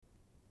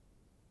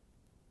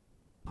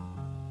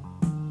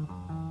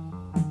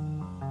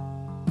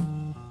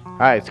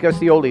Hi, it's Gus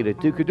the Oldie, the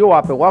Duke of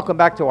Doo-Wop, and welcome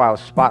back to our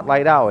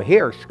Spotlight Hour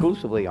here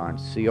exclusively on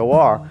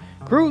COR,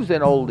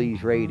 Cruisin'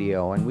 Oldies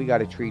Radio, and we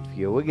got a treat for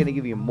you. We're going to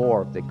give you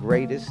more of the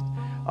greatest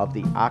of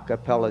the a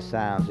cappella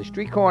sounds, the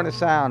street corner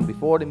sound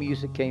before the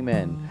music came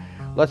in.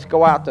 Let's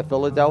go out to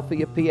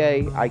Philadelphia,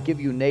 PA. I give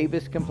you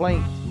Neighbor's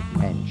Complaint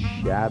and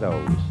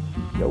Shadows.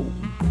 Yo.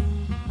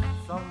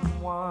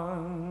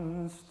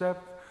 Someone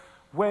stepped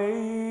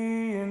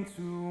way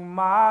into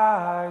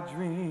my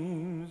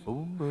dreams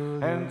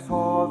and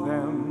tore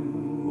them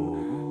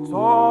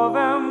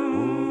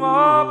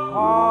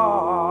apart.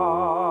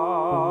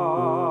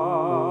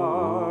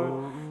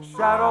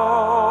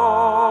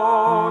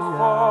 Shadows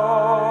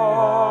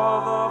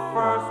for the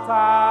first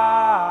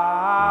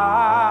time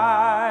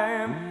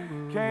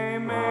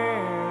came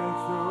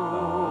into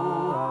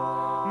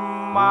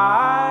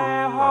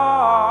my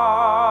heart.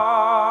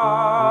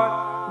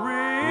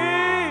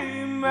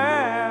 Remember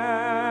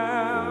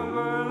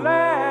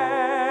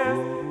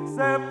last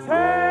September,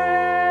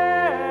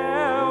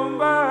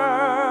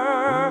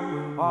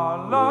 our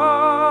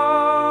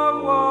love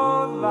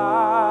was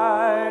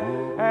light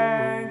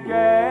and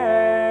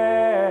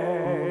gay.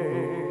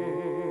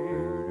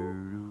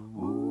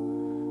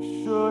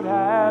 Should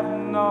have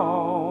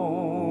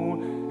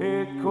known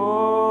it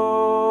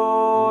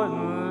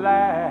couldn't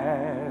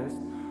last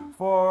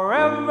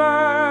forever.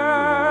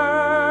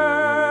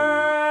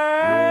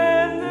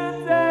 And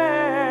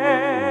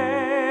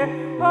today,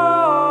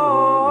 moments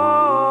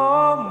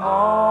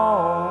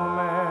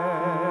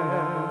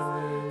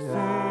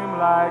seem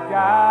like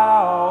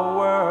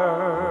hours.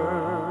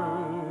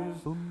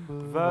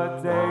 The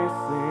day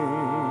seemed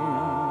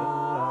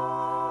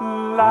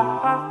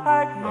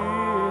like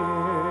years.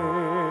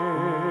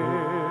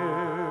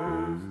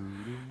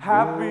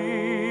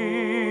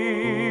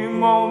 Happy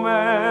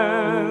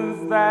moments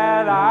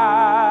that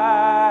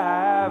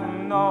I've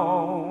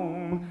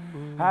known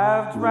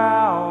have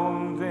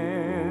drowned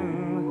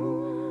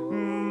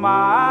in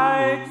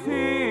my tears,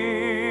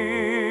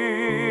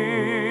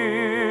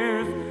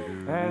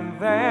 and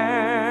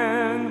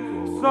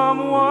then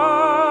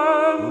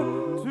someone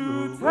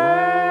to tell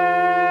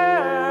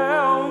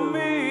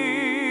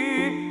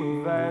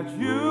me that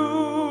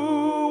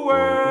you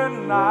were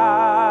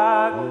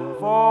not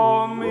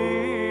for me.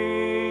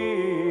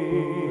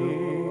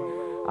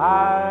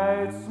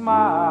 I'd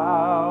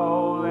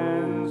smile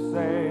and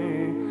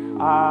say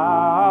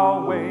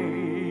I'll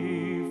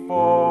wait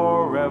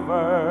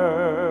forever.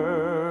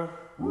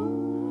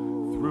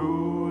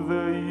 Through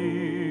the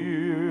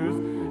years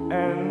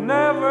and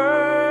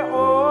never,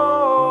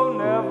 oh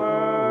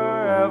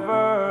never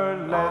ever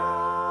let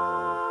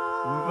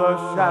the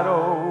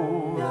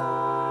shadows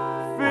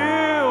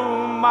fill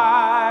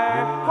my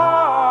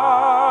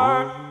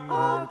heart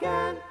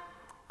again.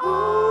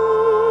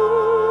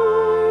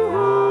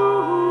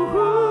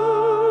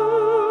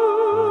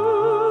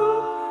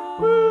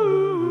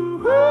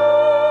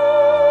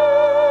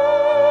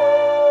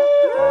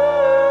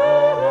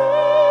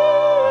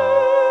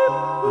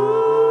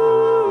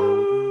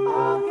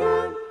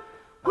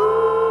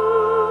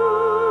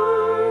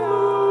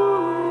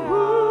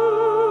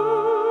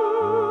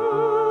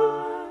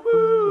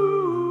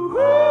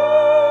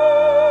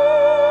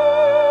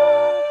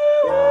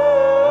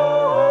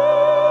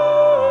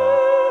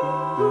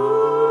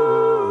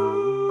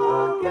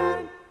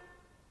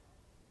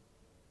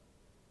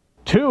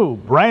 Two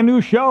brand new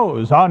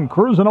shows on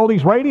Cruisin'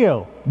 Oldies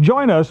Radio.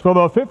 Join us for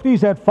the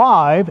 50s at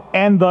 5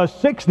 and the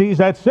 60s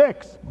at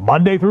 6,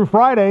 Monday through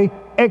Friday,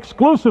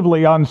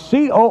 exclusively on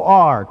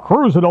COR,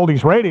 Cruisin'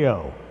 Oldies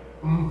Radio.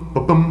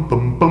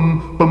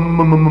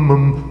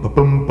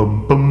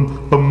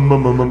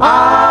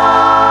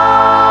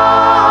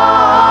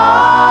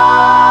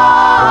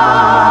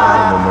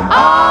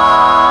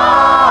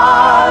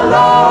 I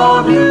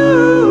love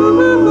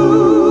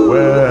you.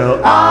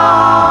 Well,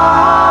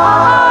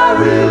 I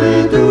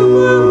really do.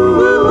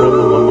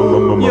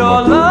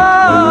 Your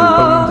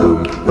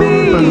love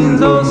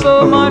means oh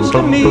so much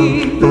to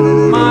me,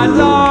 my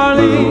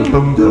darling.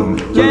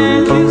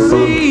 Can't you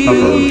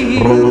see?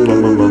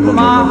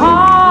 My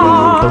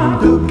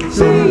heart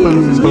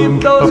seems to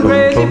skip those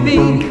crazy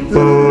beats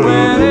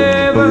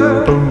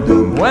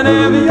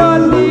whenever you're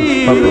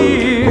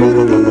near.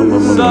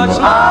 Such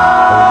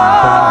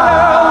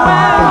love,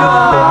 when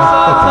your lips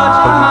are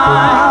touching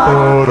mine,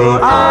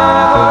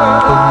 forever,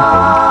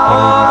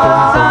 all the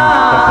time.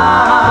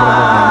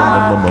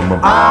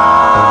 I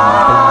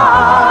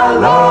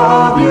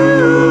love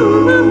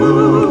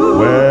you.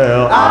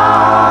 Well, I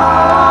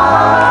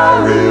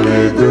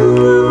really do.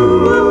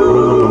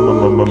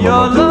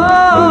 Your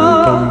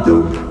love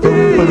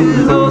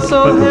is oh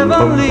so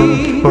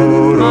heavenly,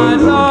 my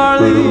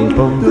darling.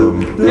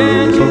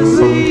 Can't you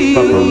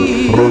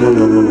see?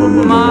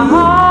 My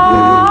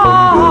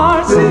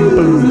heart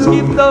seems to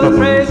skip those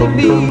crazy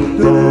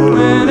beats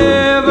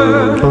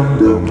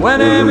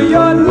whenever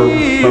you're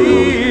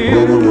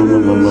near.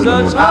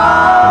 Such lips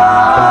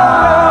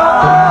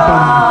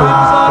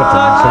are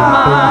touching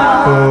mine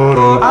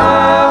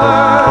forever,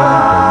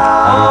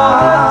 all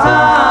the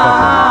time.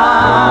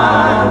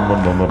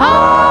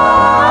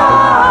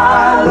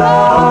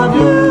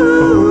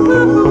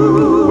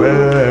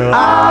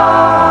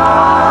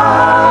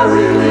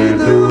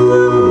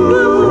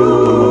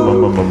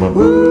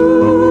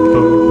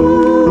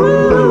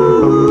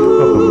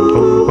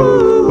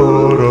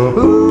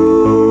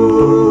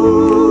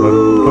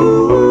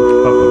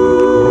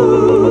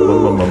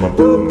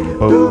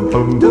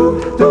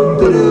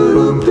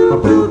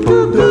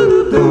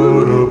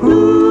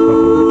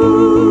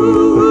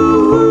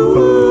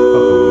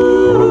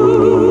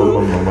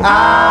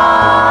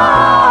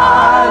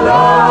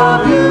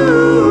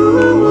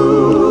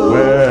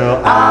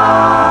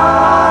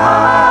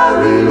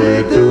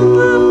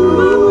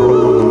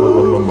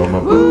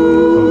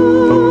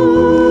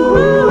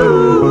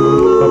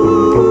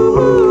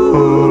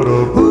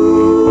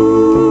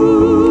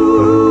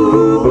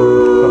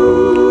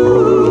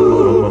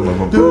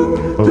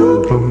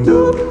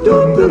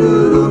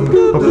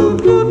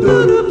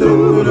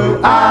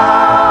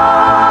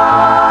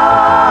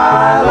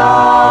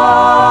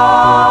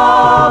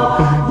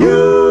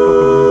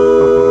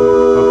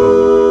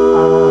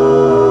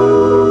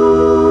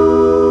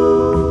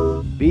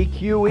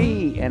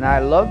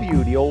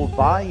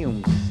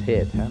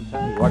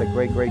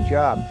 Great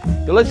job.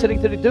 You're listening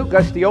to the Duke,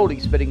 us the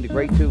Oldie, spitting the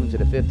great tunes of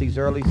the 50s,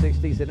 early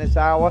 60s. In this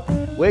hour,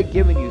 we're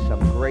giving you some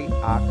great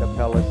a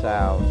cappella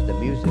sounds. The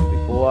music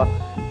before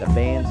the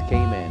bands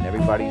came in.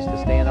 Everybody used to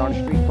stand on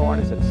the street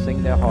corners and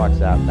sing their hearts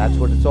out. And that's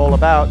what it's all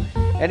about.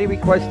 Any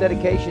request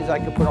dedications I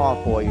can put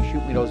on for you,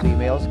 shoot me those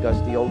emails,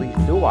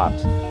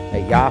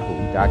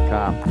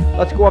 GustyOldiesDuops@yahoo.com.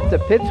 Let's go up to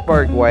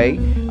Pittsburgh way.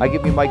 I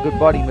give you my good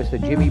buddy, Mr.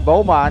 Jimmy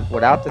Beaumont,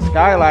 without the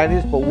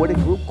Skyliners, but with a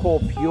group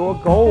called Pure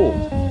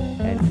Gold.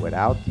 And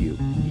without you,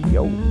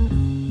 yo.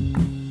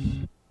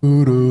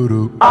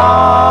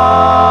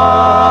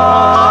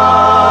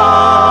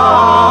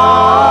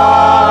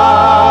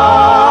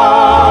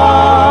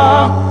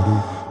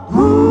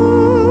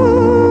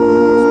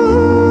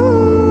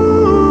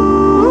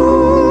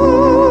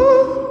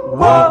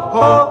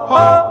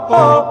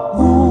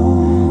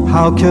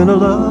 How can a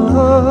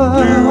love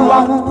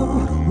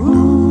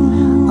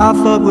I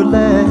thought would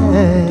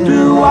last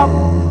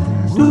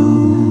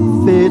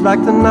fade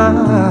like the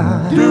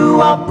night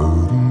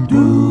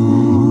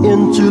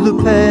into the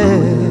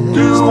past?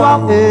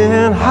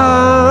 And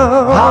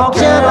how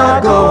can I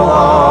go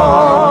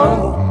on?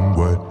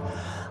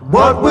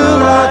 What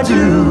will I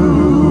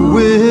do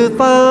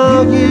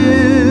without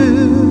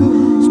you?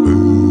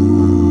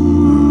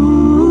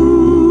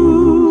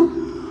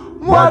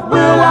 What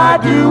will I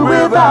do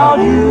without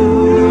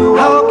you?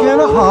 How can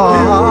a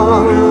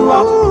heart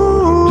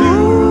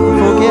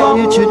forget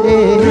it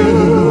today?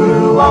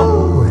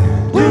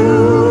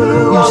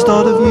 Each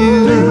thought of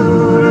you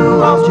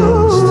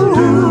just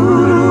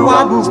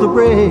widens the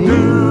break.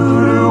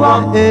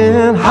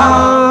 And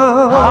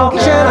how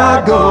can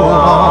I go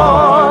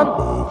on?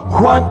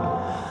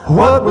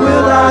 What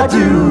will I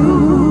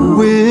do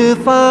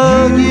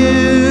without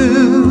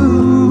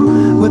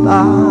you?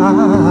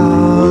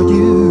 Without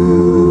you,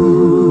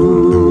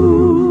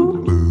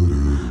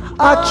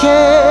 I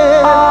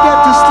can't get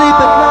to sleep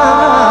at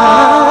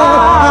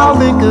night. I'll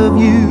think of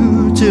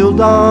you till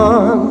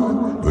dawn.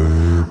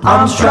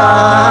 I'm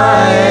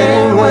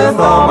trying with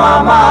all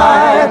my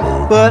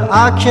might, but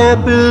I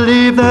can't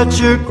believe that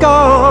you're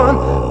gone,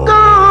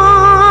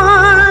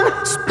 gone,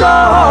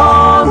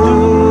 gone.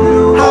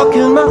 How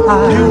can my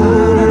eyes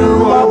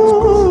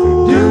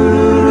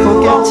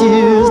forget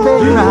tears they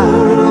cry?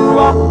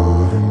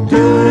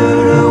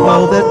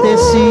 All that they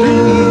see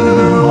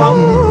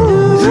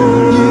is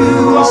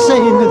you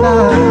saying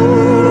goodbye.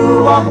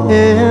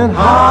 And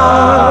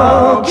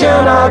how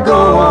can I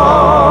go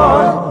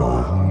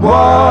on?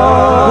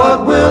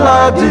 What will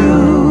I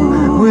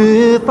do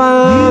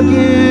without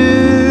you?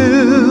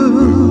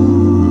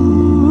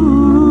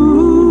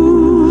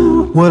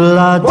 What'll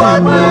I do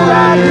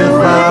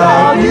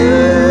without you?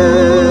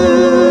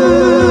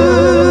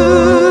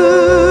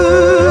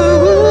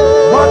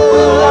 What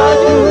will I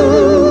do?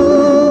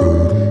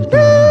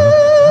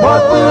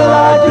 What will I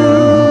do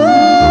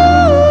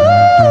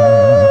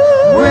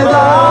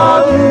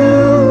without you?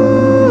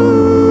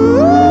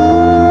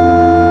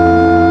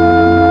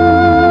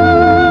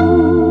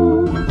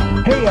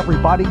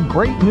 Everybody,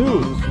 great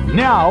news!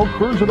 Now,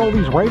 Cruisin'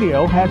 Oldies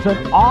Radio has an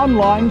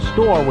online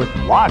store with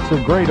lots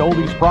of great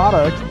oldies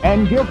products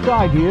and gift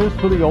ideas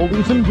for the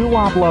oldies and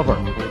doo-wop lover.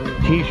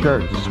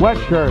 T-shirts,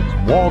 sweatshirts,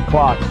 wall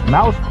clocks,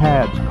 mouse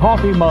pads,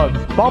 coffee mugs,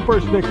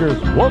 bumper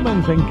stickers,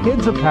 women's and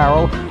kids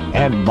apparel,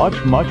 and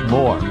much, much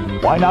more.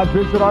 Why not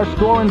visit our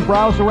store and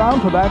browse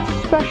around for that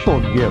special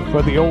gift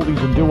for the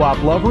oldies and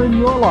doo-wop lover in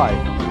your life?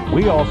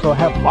 We also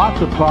have lots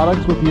of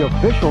products with the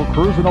official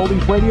Cruisin'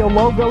 Oldies Radio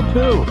logo,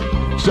 too.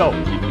 So,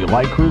 if you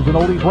like Cruisin'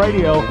 Oldies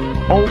Radio,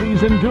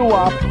 oldies and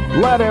doo-wop,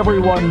 let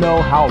everyone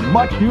know how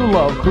much you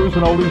love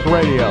Cruisin' Oldies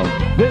Radio.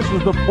 This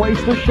is the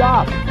place to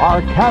shop.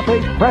 Our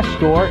Cafe Press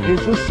store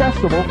is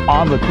accessible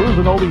on the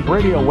Cruisin' Oldies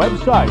Radio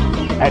website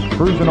at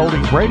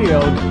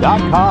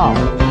cruisinoldiesradio.com.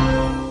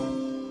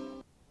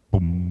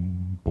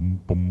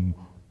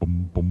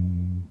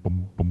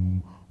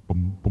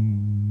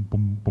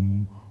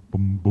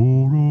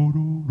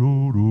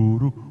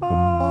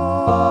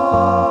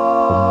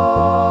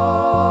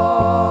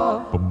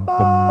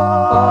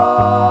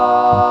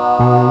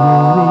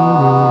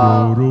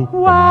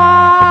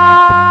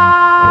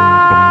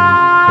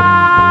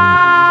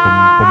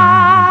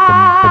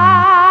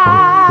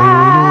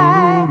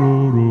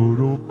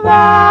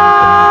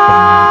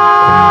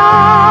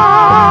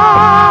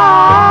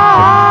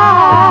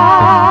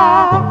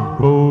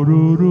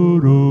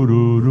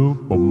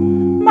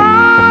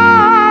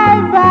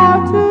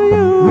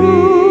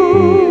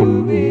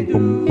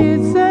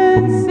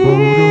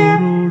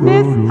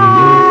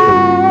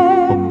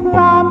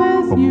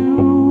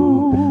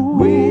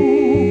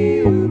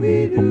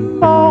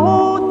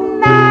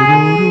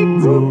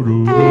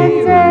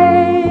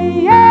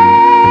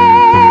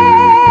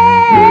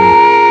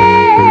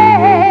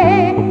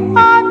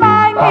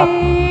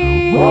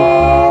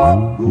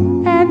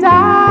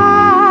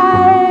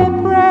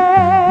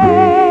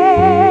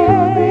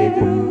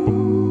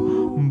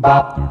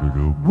 Bop.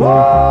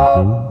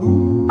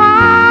 Whoa.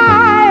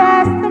 I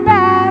asked the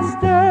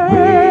master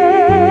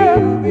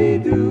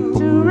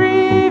to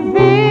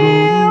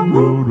reveal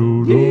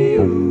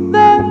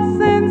the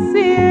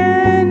sincereness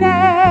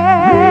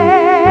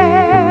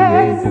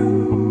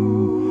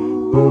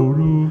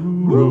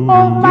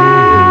of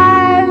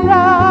my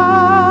love.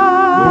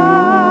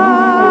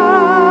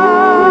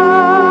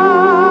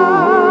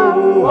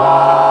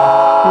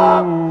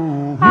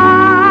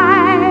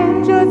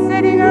 I'm just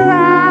sitting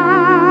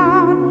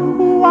around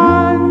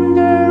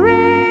wondering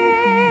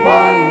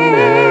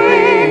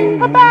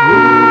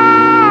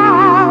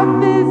about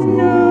this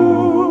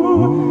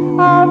new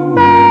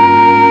affair,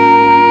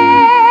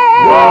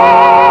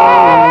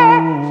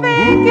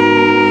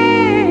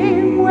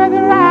 thinking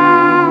whether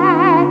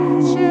I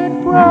should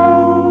proceed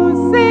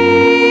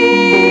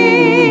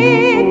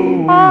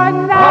or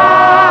not.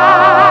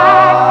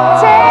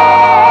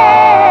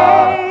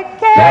 Take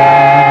care.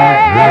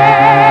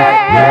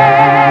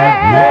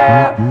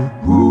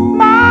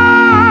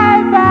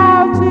 My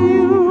vow to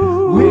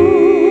you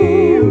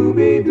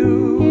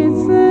is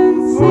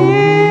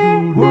sincere.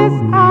 This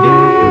I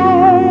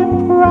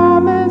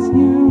promise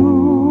you.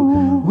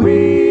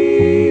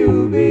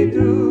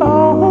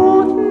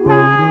 Both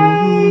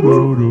night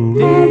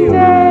and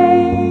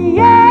day.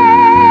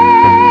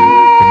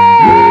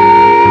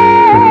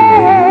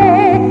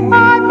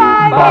 On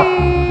my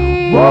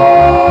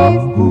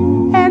knees,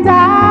 and I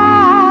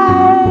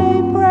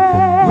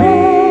pray.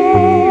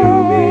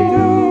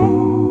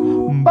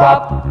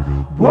 Bop.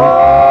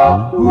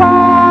 Whoa. Why?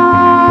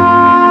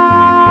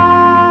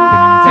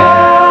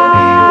 Tell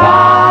me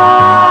why.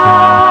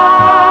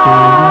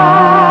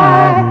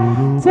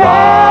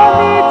 Tell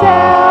me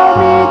why.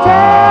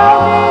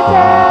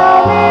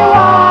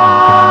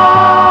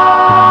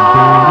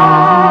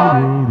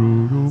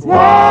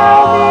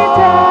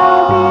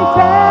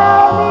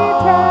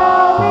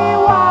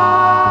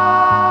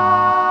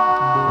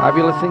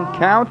 Fabulous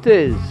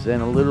Encounters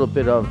and a little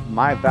bit of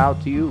My Vow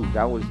to You.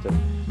 That was the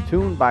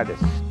tune by the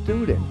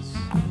Students.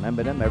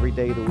 Remember them every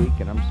day of the week,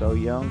 and I'm so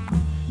young.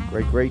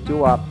 Great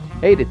doo-wop.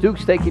 Hey, the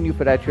Duke's taking you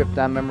for that trip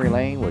down memory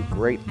lane with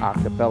great a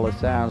cappella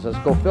sounds. Let's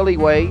go Philly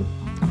way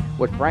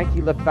with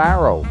Frankie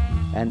LaFaro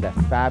and the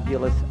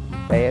Fabulous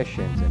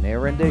Fashions and their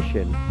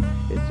rendition,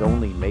 It's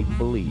Only Make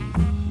Believe.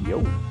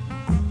 Yo.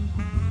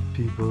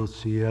 People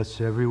see us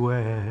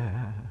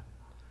everywhere.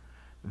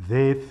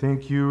 They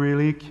think you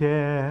really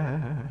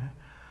care.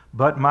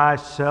 But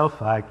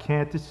myself I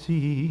can't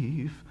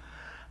deceive.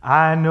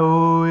 I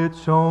know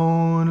it's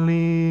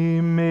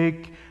only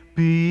make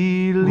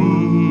believe.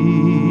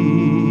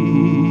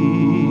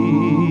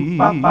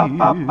 My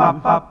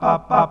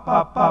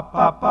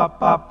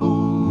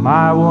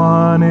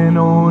one and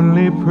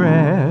only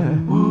prayer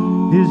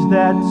is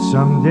that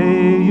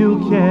someday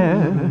you'll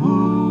care.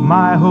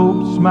 My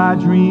hopes, my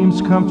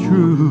dreams come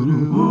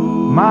true.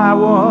 My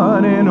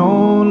one and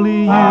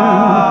only you.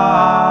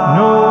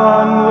 No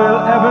one will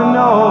ever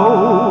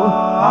know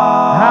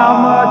how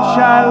much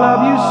I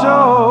love you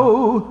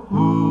so.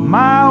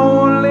 My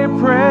only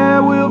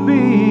prayer will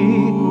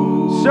be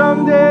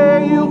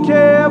someday you'll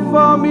care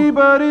for me,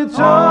 but it's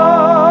only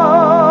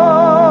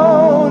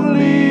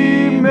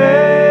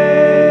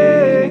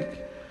make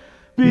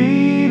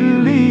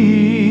believe.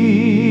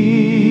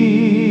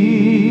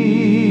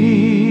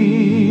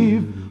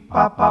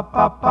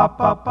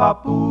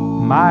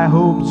 My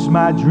hopes,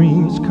 my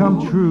dreams come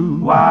true.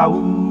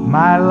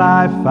 My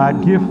life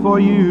I'd give for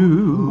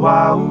you.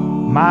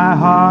 My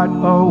heart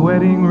a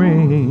wedding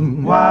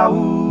ring.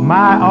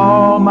 My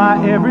all, my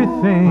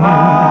everything.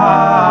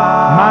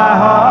 My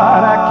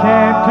heart I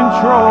can't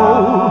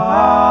control.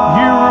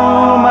 You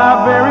rule my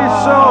very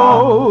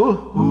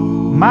soul.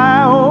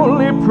 My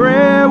only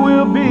prayer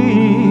will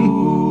be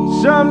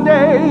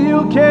someday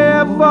you'll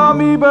care for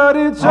me, but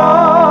it's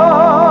only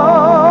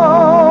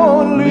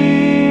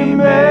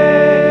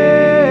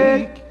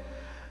make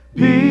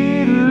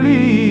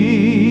believe.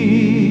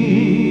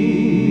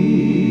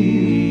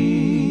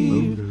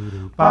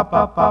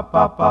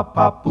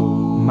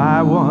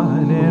 My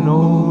one and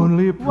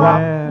only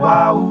prayer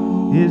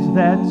is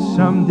that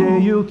someday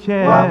you'll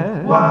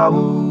care.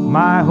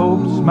 My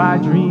hopes, my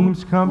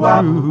dreams come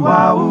true.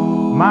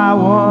 My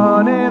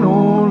one and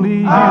only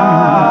you. No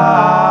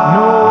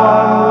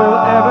one will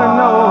ever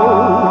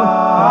know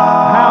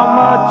how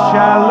much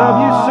I love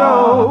you so.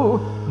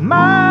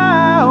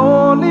 My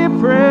only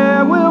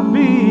prayer will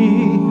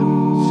be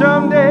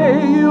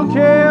someday you'll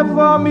care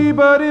for me,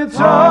 but it's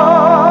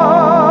only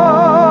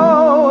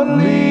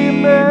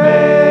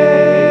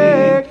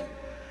make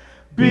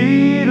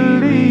believe.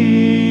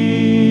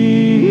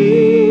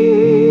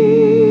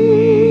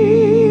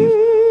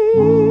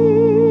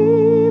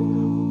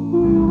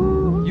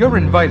 You're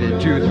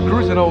invited to the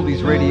Cruisin'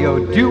 Oldies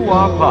Radio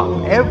Doo-Wop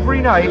Pop every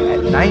night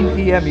at 9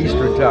 p.m.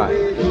 Eastern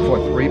Time for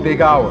 3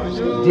 big hours.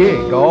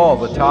 Dig all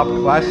the top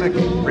classic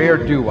and rare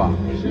doo-wop.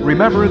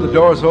 Remember, the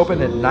doors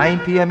open at 9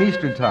 p.m.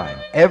 Eastern Time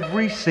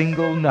every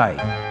single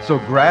night. So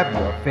grab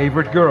your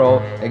favorite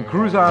girl and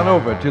cruise on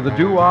over to the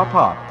Doo-Wop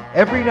Pop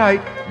every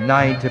night,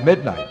 9 to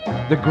midnight.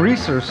 The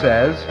Greaser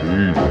says,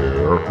 Be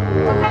there or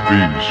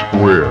be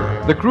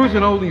square. the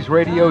Cruisin' Oldies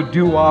Radio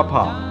Doo-Wop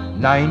Hop,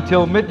 9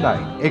 till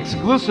midnight,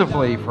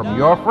 exclusively from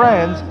your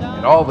friends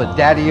and all the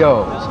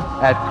daddy-os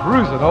at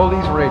Cruisin'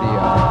 Oldies Radio.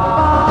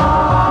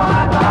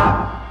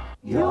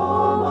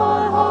 You're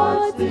my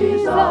heart's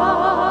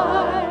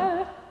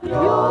desire. You're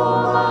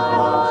my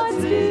heart's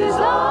desire.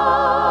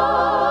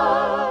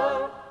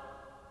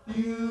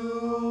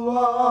 You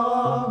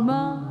are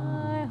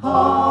My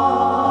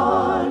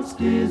heart's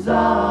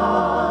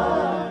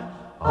desire.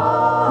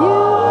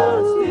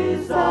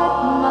 You set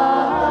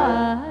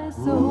my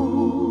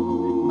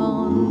soul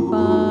on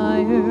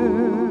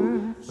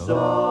fire. So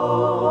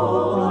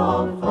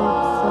Your lips are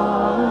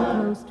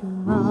close to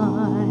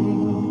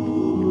mine.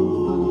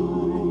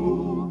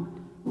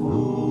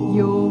 You'll find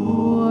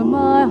you're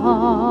my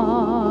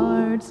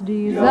heart's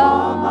desire.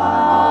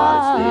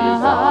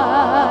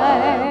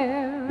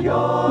 No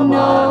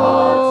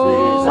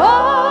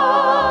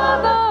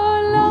other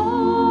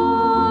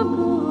love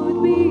could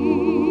be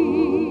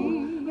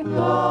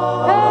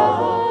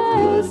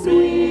as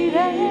sweet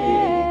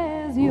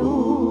as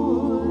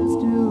yours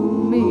to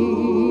me.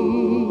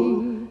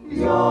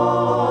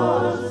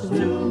 yours So, to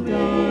me.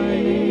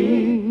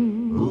 darling,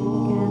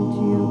 can't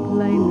you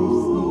plainly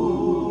see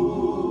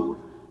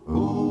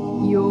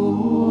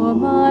you're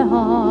my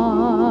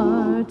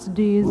heart's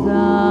desire?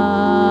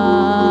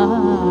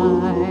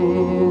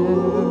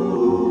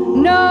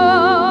 No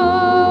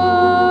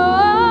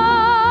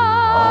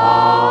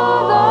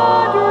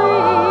other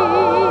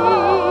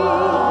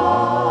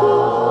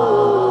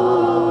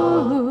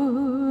dream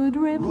could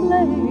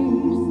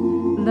replace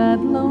that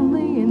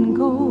lonely and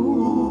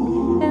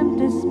cold,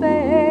 empty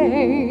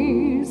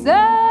space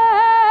and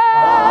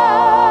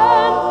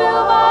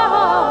fill my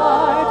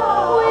heart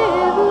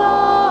with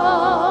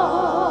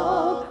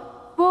love.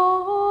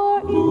 For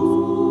it's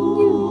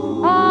you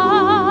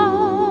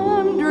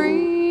I'm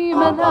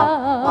dreaming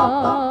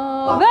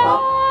of.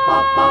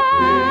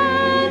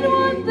 And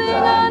one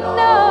thing I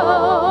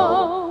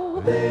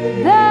know,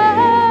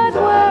 that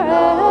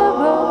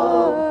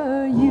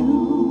wherever you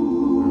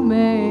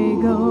may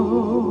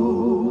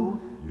go,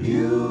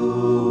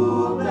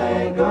 You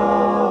may go.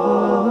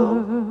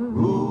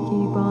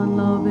 keep on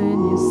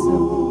loving you so.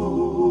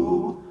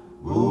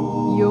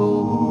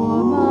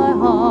 You're my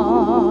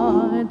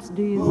heart's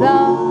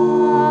desire.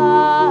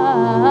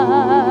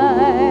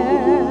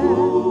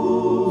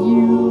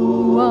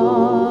 You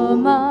are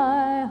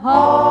my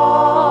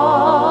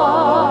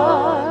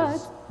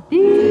heart's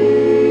desire.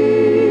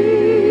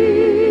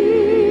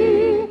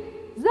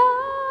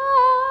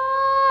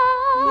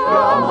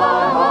 You're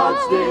my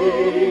heart's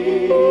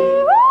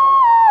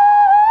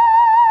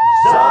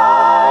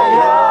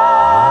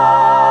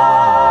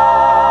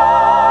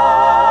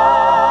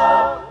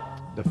desire.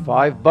 The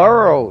Five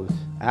Boroughs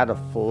out of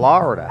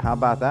Florida. How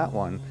about that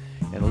one?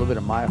 And a little bit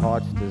of My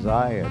Heart's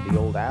Desire, the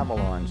old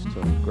Avalon's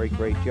tune. Great,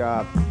 great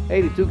job.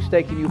 Hey, the Duke's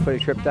taking you for the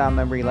trip down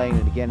memory lane.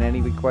 And again, any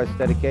requests,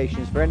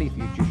 dedications for any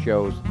future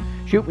shows,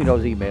 shoot me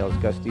those emails,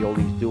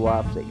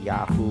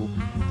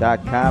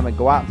 GustyOldiesDooWops@yahoo.com. And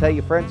go out and tell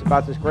your friends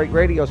about this great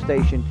radio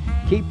station,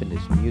 keeping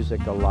this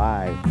music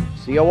alive.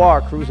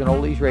 COR, Cruisin'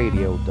 Oldies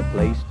Radio, the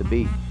place to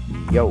be.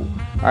 Yo. All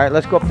right,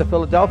 let's go up to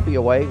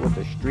Philadelphia way with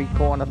the Street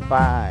Corner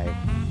 5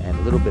 and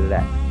a little bit of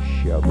that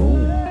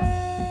shaboom.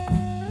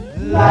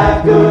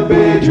 Life could be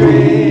a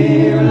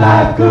dream,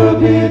 life could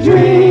be a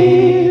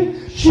dream.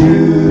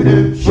 Shoot,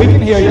 We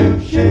can hear you.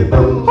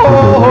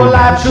 Oh,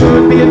 life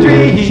could be a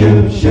dream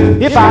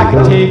if I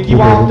could take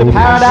you off to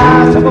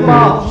paradise up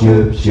above,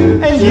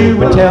 and you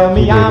would tell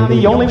me I'm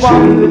the only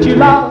one that you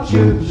love.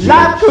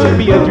 Life could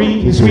be a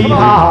dream,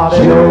 sweetheart.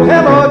 Hello,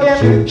 hello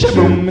again.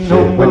 Shaboom, and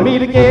home we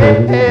meet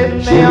again.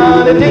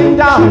 The ding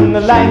dong,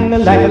 the lang, the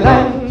lang, the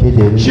lang.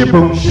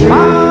 Shaboom,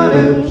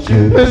 shaboom,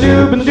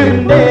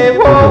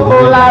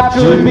 whoa, life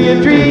could be a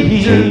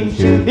dream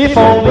if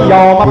only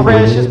all my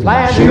precious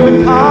plans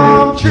could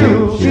come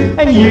true,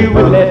 and you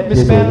would let me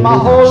spend my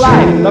whole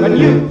life loving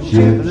you.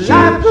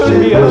 Life could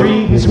be a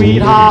dream,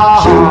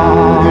 sweetheart.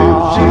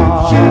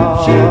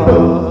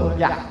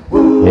 Yeah.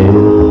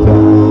 Every time I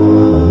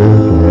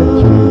look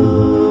at you,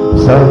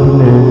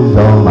 something is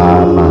on my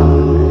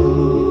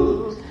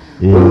mind.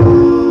 If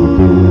you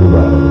do, I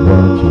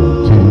want you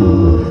to,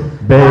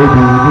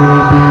 baby,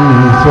 we'll be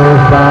so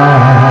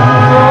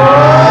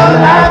fine.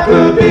 life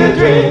could be a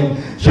dream.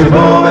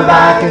 Shaboom, if I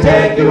can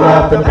take you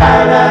up to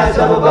paradise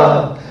up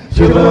above.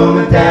 Shaboom,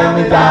 and tell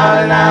me,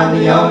 darling, I'm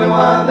the only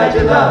one that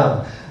you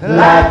love.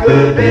 Life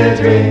could be a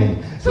dream.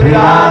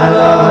 Sweetheart,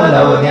 hello,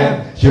 hello again.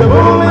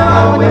 Shaboom, and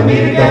home we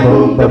meet again.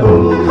 Boom, ba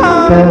boom.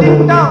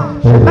 Ding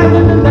dong, shaboom,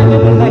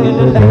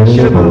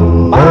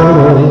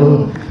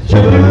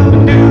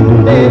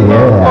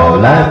 Oh,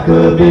 life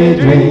could be a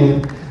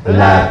dream.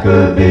 Life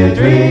could be a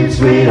dream,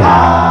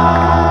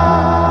 sweetheart.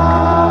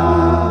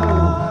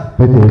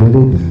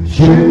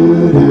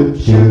 Shoot,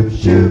 shoot,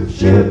 shoot,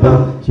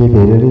 shaboom.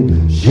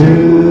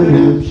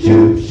 Shoot,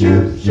 shoot,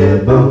 shoot,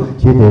 shaboom.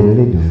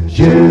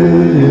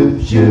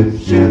 Shoot, shoot,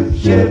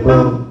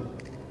 shaboom.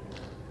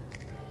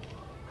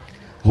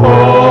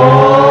 Oh.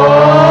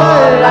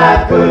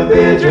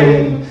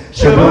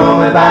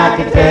 Shaboom, if I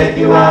could take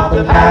you off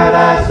the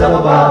paradise up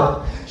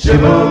above.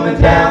 Shaboom, and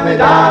tell me,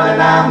 darling,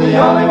 I'm the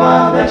only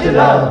one that you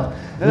love.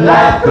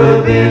 Life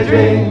could be a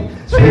dream.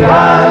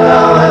 Sweetheart,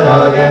 hello,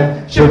 hello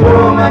again.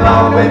 Shaboom, and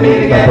won't we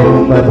meet again?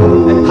 Boom, boom,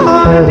 boom.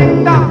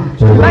 Ding-dong.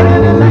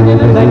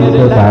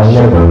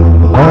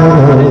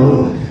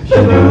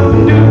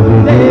 Shaboom,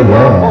 doo, day,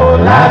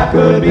 life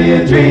could be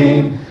a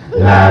dream.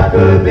 Life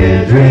could be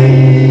a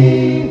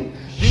dream.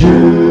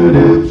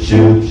 Shoot,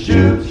 shoot,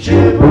 shoot,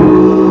 shoot, boom.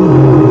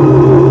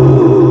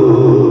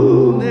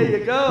 There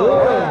you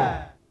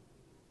go.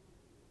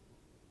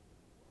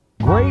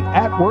 Great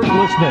at work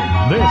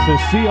listening. This is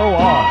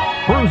COR,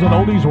 Cruisin'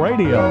 Oldies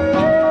Radio.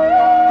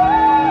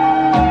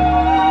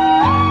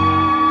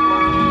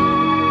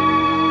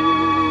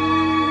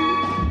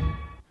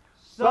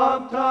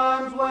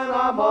 Sometimes when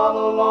I'm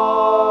all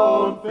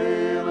alone,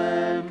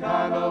 feeling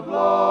kind of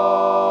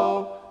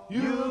low,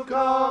 you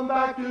come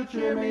back to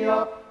cheer me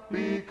up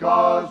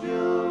because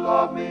you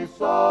love me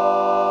so.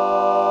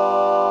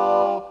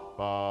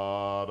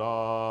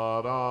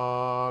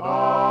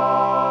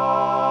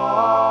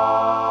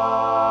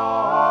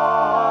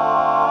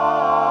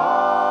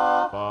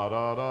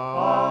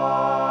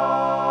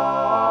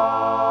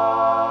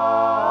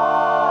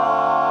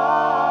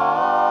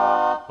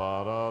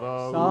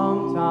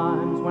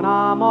 Sometimes when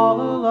I'm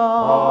all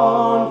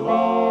alone,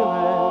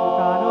 feeling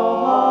kind of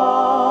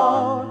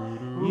low,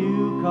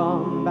 you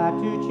come back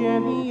to cheer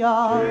me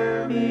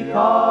up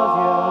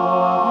because you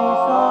love me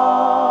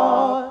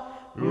so.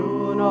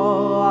 You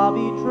know I'll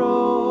be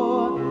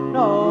true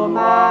no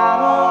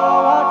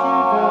matter what you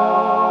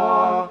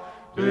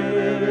do.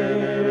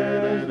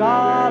 Please,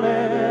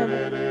 darling,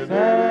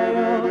 say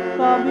you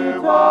love me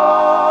too.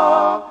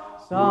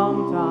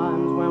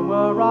 Sometimes when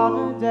we're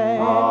on a date,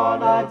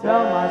 I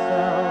tell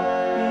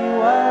myself,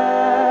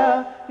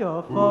 beware,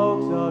 your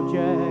folks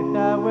object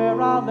that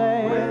we're all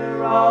late,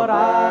 but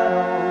I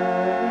don't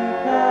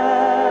really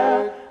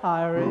care.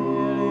 I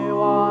really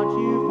want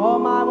you for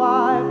my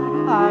wife,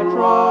 I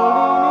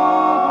truly need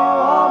you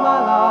all my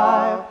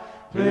life.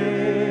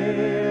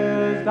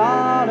 Please,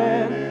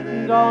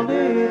 darling, don't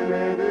leave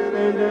me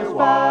in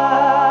despair.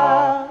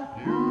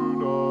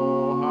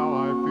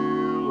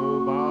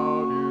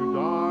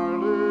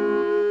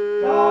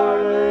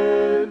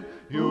 Darling,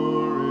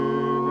 you're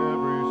in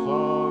every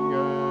song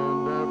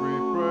and every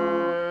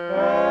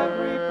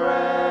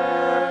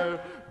prayer.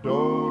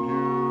 Don't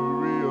you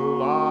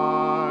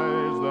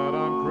realize that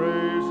I'm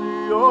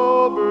crazy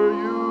over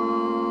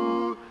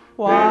you?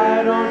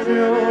 Why don't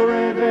you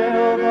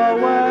reveal the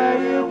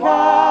way you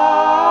care?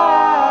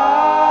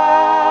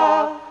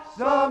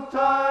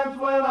 Sometimes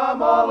when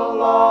I'm all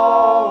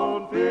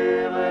alone,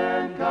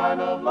 feeling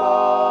kind of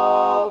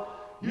low,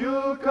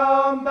 you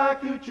come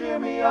back to cheer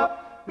me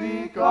up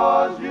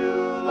because you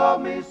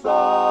love me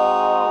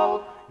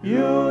so.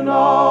 You know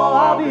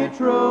I'll be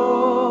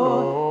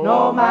true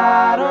no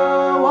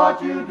matter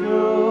what you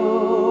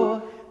do.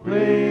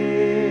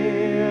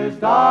 Please,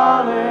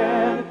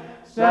 darling,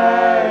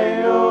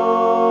 say you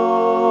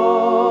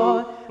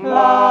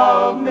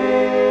love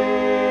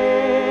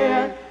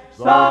me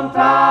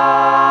sometimes.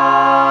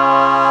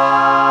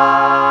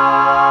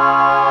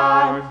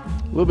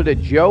 A little bit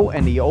of Joe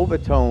and the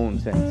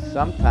Overtones, and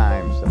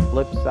sometimes the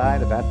flip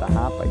side of At the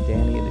Hop by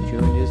Danny and the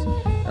Juniors.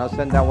 And I'll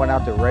send that one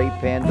out to Ray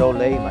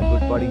Pandole, my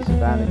good buddy,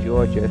 Savannah,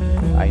 Georgia.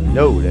 I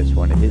know that's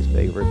one of his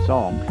favorite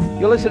songs.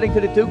 You're listening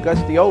to the Duke, Gus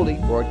the Oldie,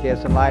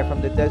 broadcasting live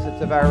from the deserts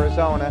of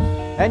Arizona.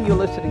 And you're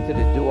listening to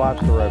the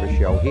Doo-Wops Forever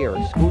show here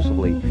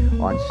exclusively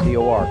on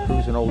COR,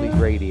 Cruisin' Oldies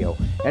Radio.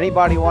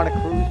 Anybody want to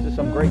cruise to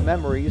some great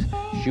memories,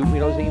 shoot me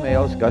those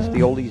emails,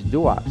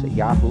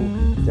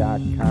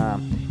 GusTheOldiesDooWops@yahoo.com.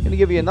 I'm going to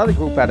give you another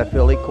group out of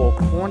Philly called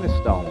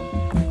Cornerstone.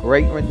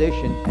 Great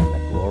rendition and the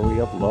glory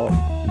of love.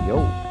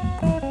 Yo.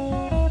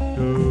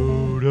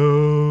 Do,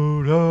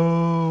 do, do,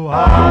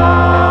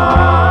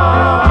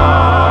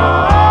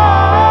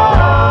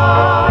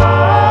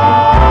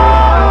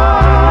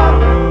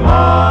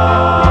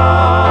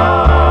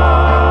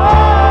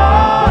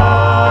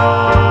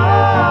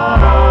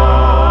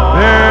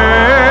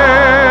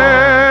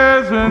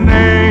 There's an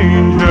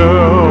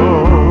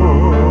angel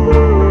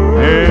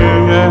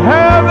in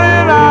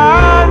heaven,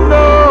 I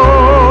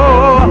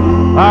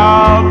know.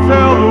 I'll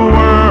tell the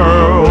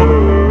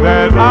world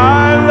that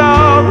I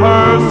love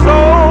her so.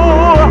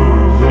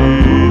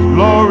 She's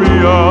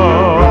glorious.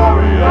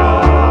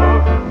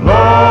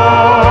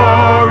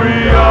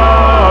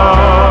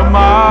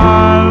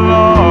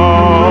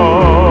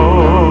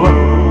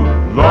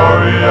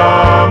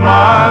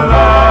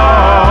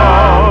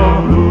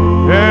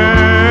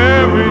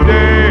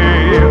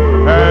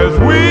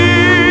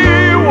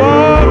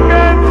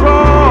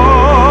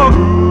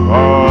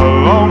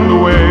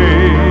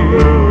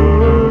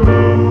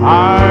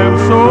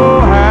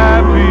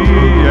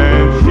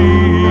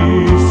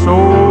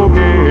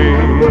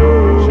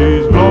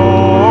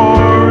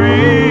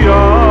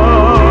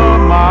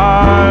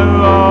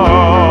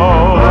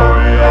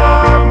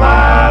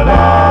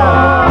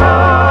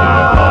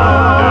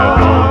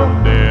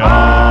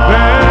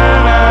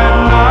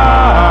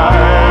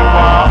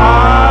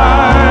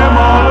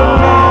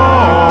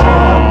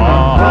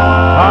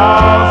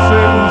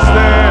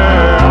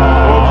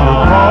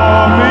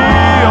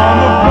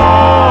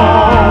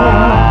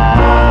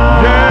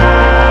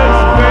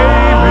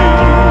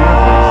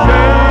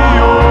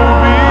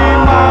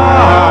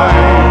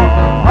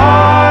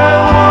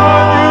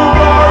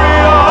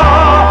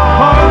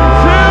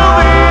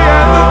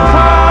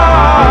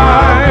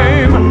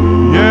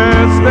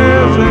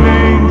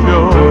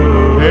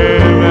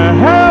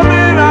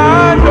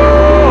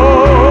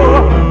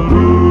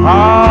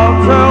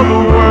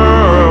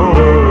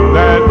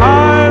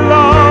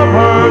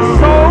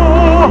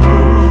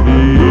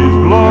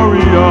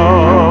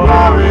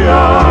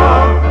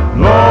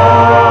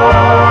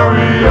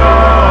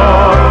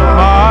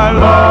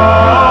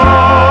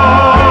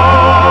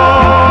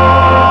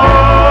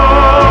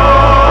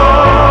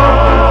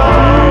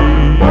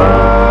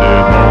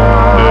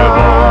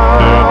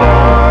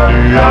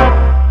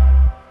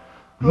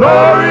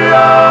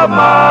 Gloria,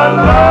 my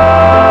love.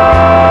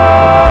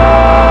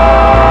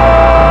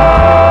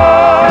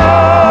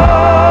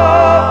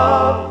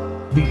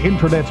 The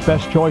Internet's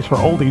best choice for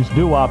oldies,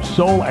 doo-wop,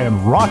 soul, and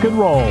rock and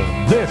roll.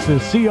 This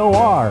is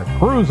COR,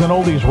 Cruisin'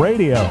 Oldies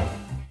Radio.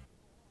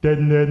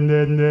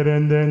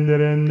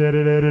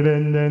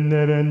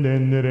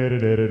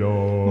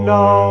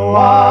 No,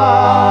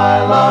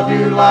 I love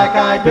you like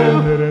I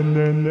do.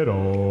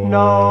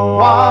 No,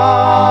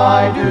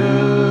 I do.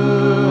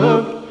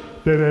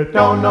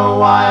 Don't know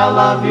why I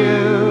love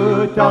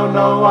you, don't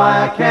know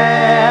why I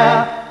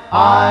care.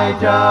 I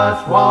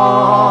just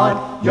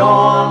want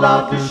your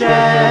love to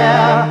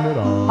share.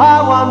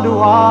 I wonder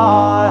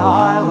why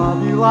I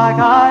love you like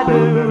I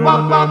do.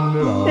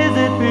 Is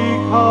it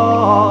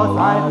because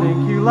I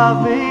think you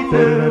love me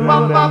too?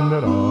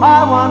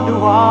 I wonder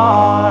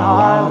why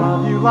I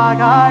love you like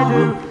I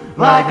do,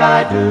 like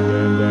I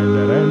do.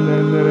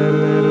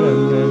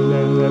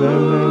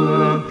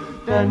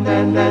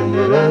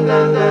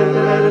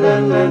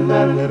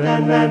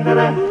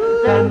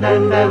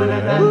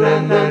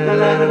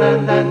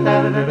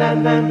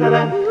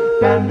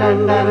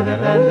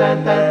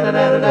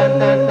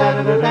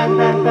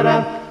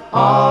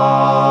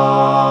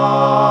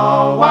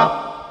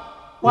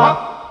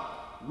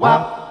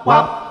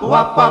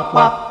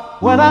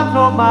 When I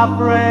told my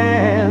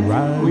friends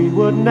we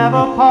would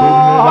never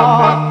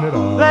part,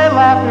 they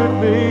laughed at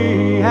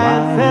me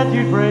and said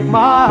you'd break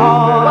my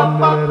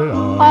heart.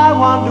 I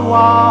wonder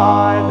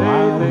why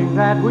they think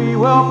that we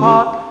will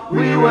part.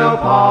 We will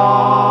part.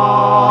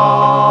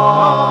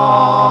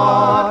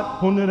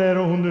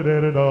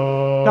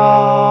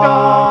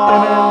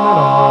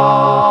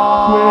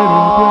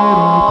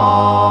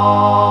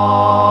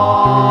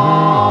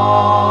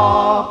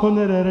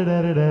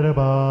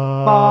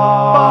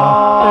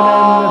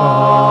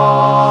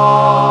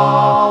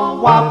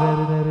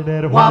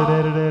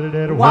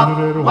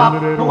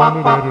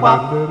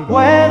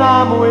 When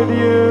I'm with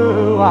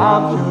you,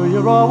 I'm sure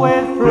you're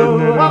always true.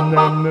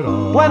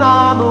 When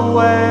I'm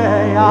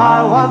away,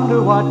 I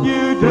wonder what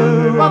you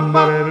do.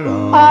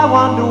 I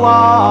wonder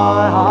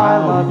why I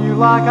love you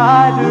like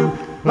I do,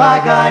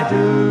 like I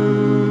do.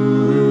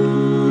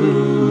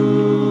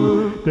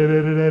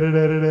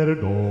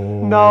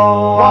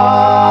 No,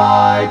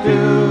 I do.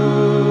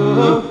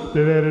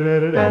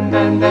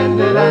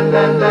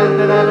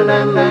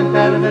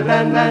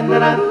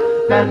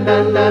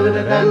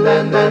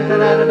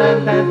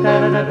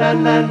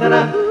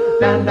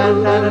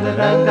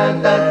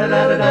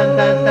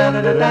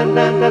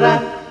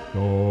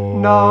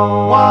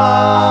 No,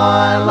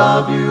 I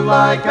love you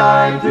like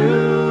I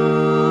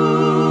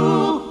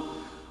do.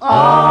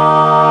 I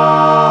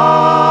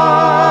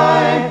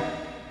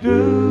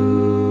do.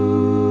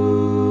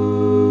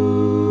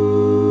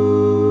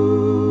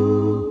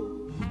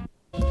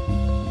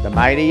 The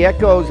mighty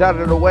echoes out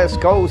of the West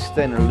Coast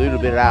and a little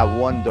bit of I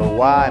Wonder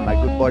Why. My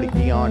good buddy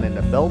Dion and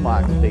the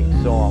Belmont's big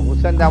song. We'll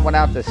send that one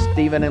out to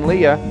Stephen and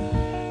Leah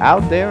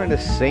out there in the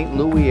St.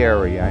 Louis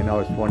area. I know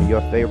it's one of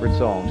your favorite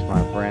songs,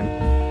 my friend.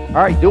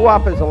 All right,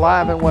 doo-wop is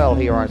alive and well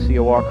here on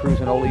COR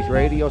Cruisin' Oldies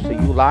Radio, so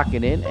you lock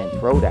it in and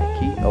throw that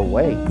key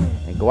away.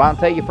 And go out and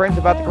tell your friends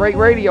about the great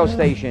radio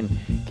station,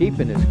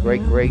 keeping this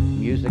great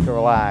music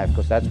alive,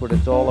 because that's what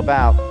it's all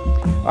about.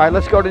 All right,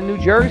 let's go to New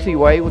Jersey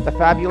way with the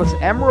fabulous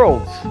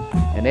Emeralds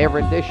and their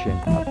rendition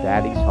of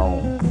Daddy's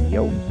Home.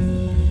 Yo.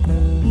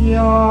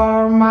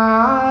 You're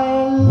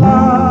my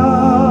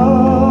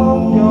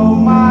love, you're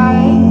my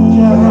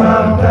angel,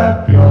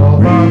 you're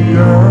the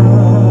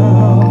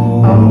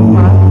girl of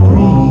my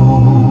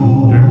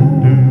dreams.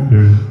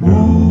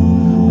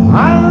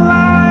 I'd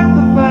like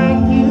to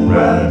thank you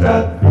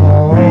for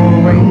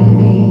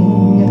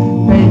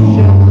waiting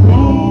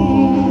patiently.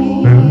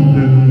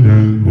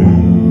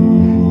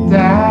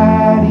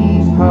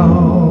 Daddy's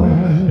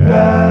home,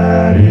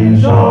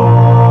 Daddy's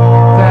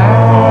home,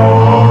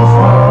 Daddy's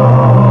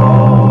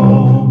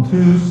home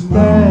to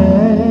stay.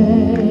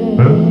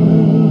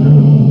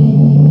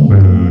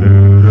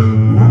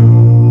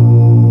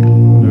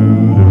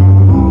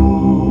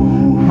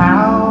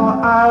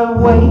 How I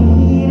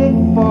waited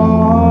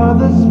for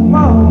this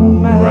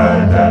moment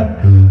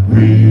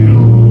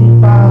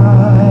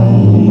by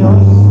your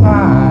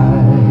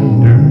side.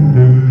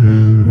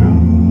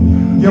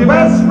 Your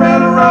best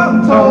friend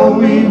around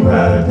told me you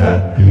had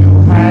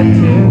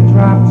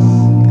teardrops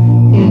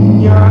in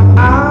your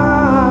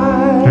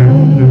eyes.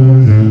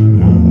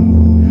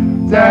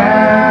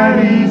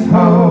 Daddy's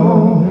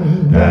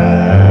home,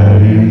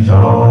 Daddy's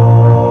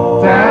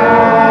home,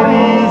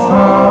 Daddy's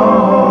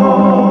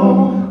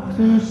home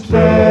to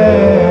stay.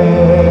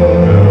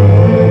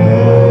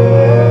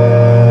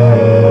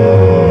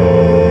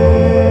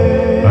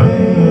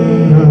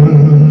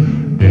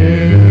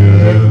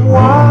 It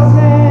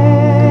wasn't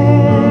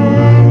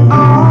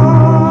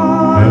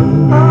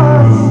on a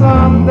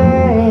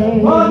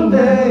Sunday.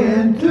 Monday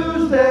and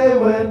Tuesday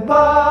went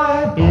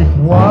by. It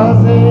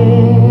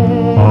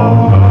wasn't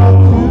on a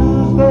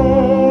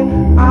Tuesday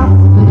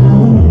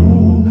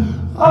afternoon.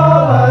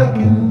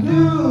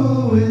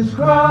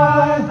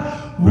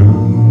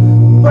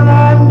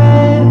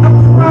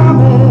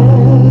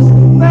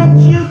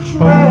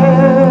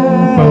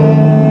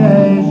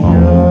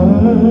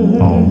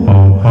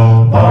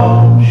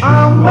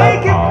 I'll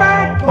make it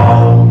back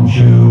home to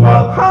you.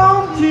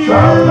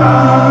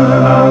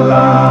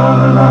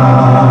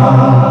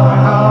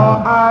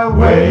 How I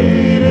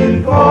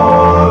waited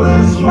for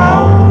this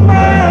moment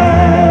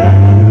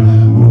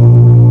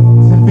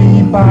to be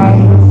by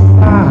your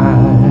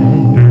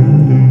side.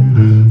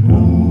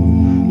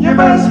 Your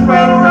best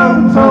friend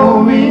Ron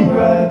told me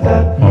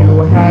that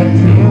you had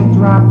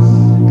teardrops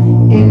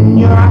in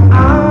your eyes.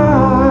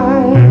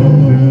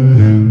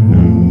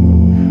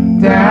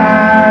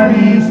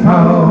 Daddy's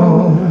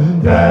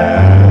home.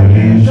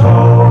 Daddy's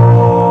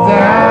home.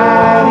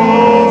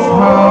 Daddy's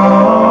home.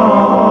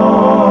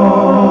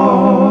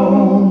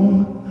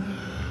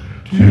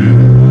 To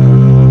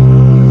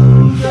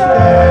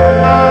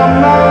stay.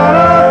 I'm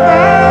not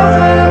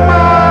 1,000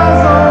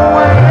 miles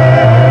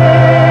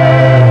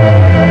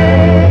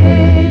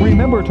away.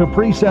 Remember to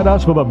preset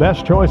us for the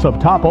best choice of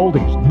top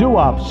oldies,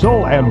 doo-wop,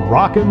 soul, and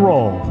rock and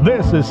roll.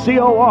 This is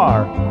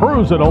COR,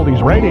 Cruisin'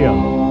 Oldies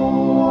Radio.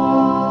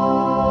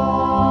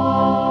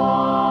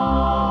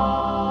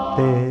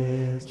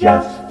 There's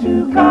just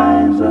two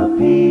kinds of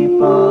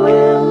people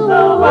in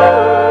the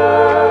world.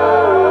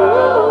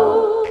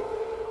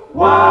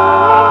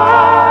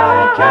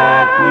 Why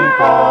can't we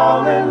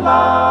fall in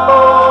love?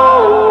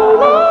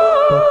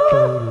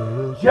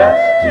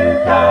 Just two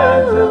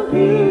kinds of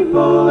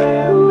people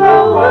in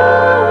the world.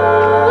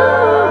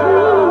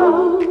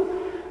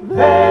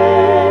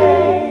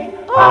 They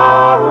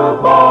are a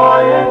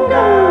boy and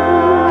girl.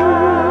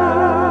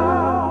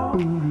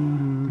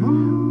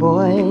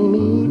 Boy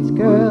meets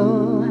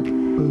girl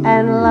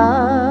and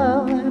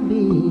love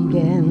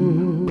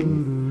begins.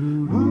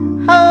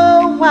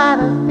 Oh, what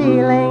a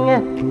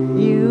feeling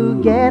you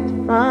get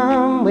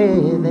from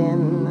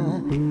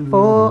within.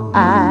 For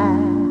I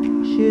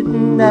should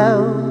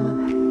know,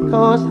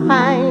 'cause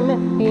I'm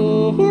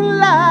in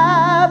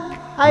love.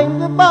 I'm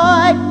the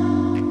boy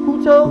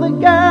who told the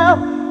girl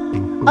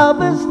of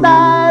the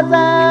stars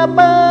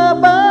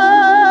above.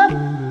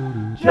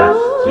 Just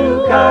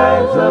two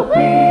kinds of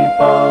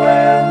people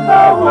in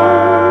the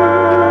world.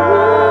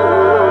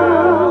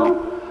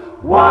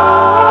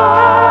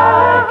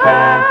 Why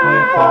can't we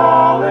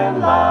fall in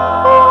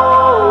love?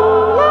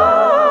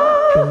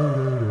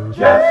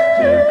 Just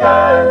two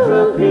kinds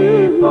of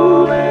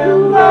people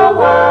in the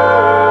world.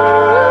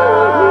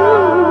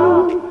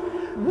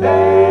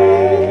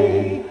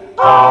 They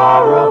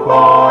are a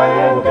boy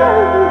and girl.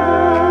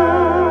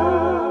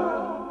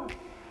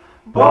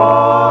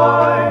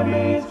 Boy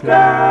meets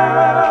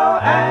girl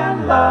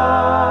and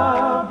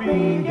love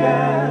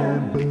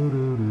began.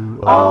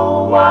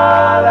 Oh,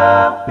 what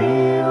a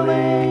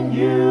feeling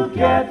you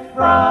get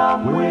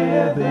from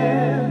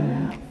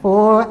within.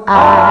 For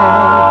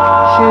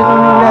I should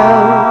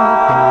know,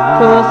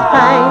 'cause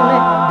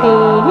I'm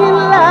in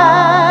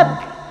love.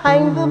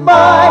 I'm the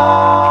boy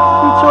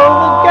who told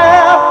the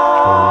girl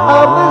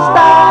of the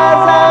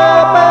stars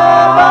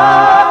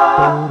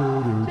above.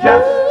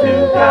 Just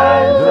two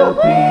kinds of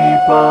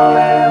people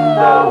in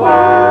the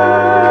world.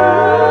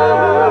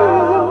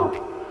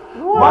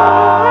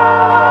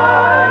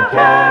 Why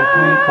can't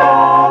we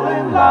fall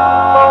in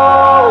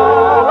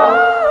love?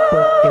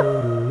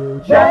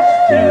 Just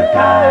two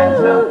kinds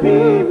of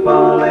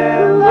people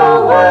in the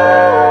world.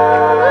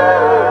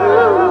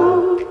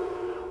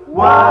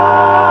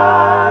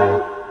 Why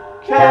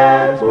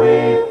can't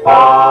we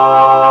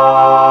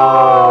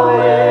fall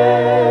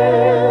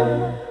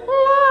in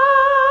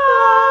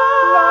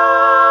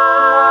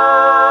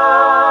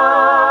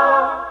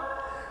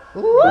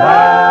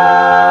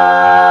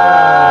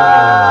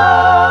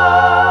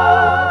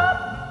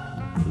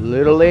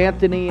Little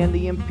Anthony and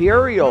the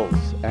Imperials,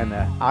 and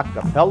an a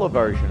cappella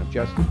version of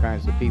Just Two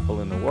Kinds of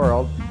People in the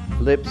World.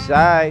 Flip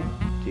side,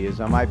 Tears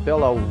on My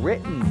Pillow,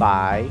 written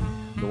by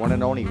the one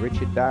and only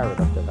Richard Barrett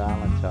of the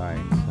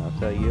Valentines. I'll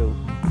tell you,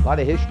 a lot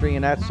of history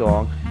in that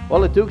song.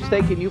 Well, the Duke's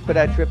taking you for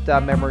that trip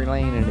down memory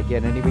lane, and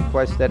again, any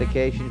request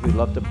dedications, we'd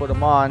love to put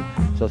them on.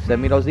 So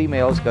send me those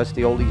emails,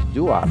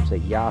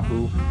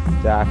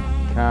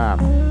 GusTheOldiesDuops@yahoo.com.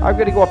 I'm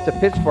going to go up to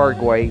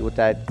Pittsburgh way with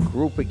that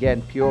group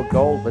again, Pure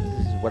Gold, but this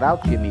is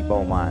without Jimmy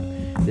Beaumont.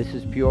 This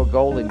is Pure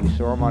Gold, and you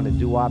saw him on the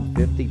Doo-Wop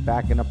 50,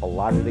 backing up a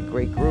lot of the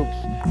great groups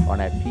on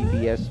that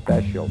PBS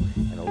special,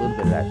 and a little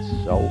bit of that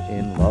So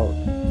In Love.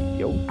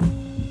 Yo.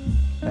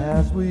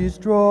 As we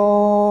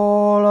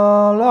stroll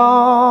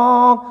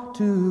along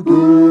together,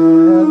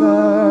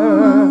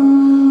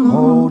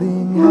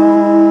 holding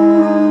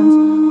hands,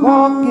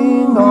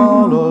 walking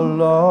all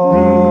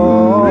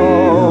alone,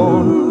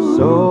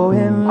 so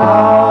in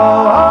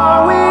love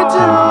are we two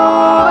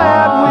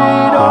that we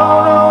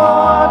don't know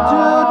what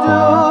to do,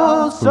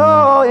 so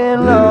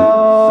in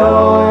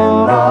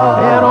love,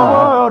 in a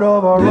world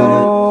of our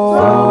own,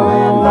 so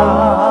in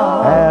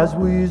love, as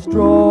we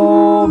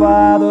stroll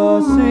by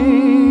the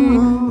sea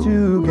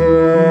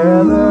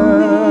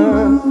together,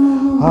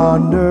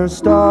 under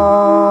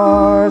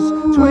stars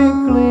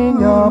twinkling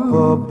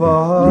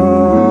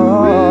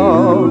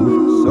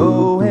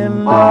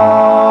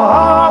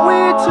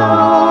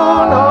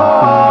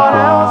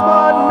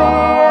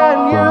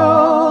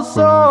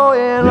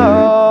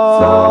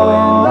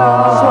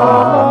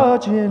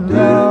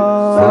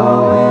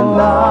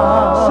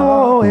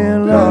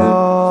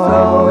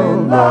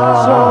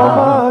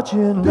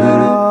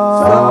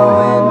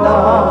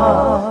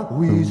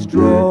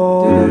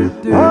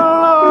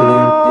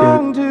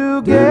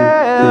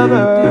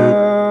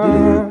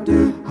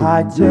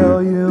I tell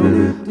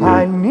you,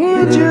 I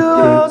need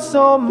you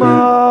so much.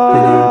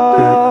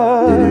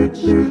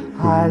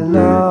 I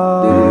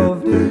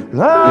love you,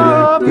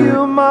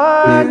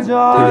 my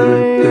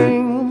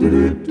darling.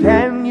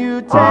 Can you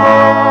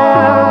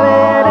tell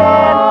it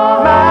in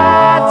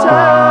my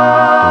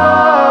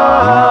touch?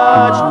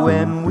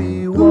 When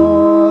we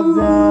walk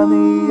down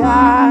the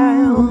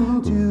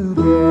aisle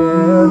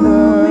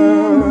together,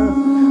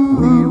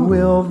 we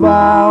will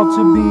vow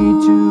to be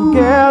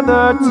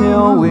together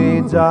till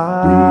we die.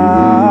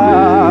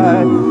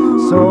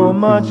 So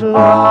much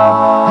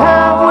love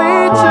have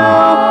we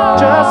two,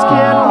 just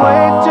can't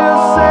wait to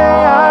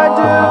say I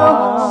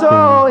do.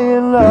 So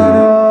in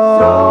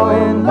love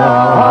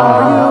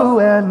are you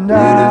and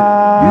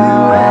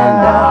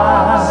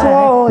I.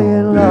 So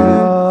in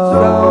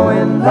love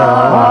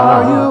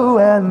are you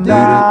and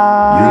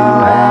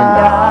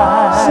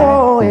I.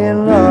 So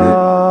in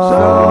love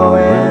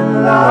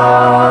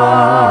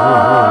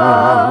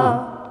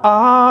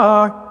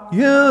are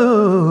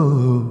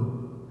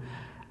you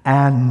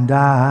and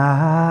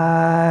I.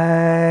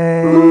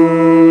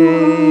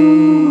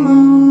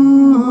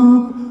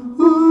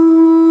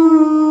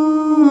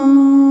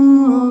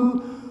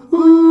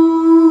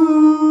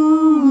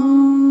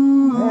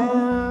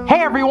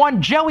 Hey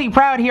everyone, Joey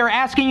Proud here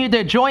asking you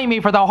to join me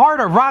for the Heart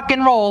of Rock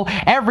and Roll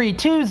every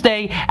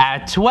Tuesday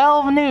at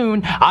 12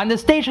 noon on the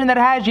station that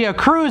has you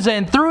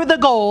cruising through the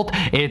gold.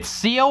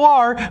 It's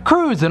COR,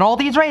 Cruising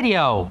Oldies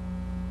Radio.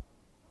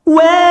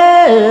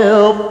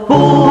 Well,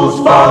 fools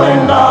fall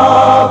in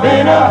love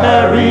in a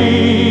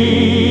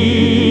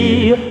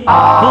hurry. Fools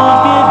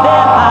give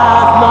their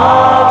eyes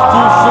much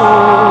too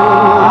soon.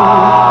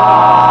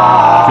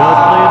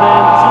 Just play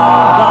them to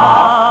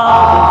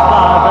bars and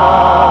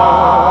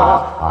fathers.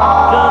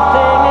 Just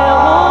hanging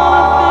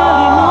on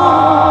Philly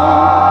moon.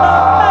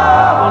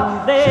 When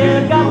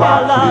they got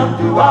their love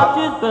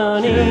torches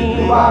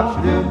burning.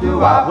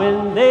 When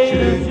they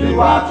should be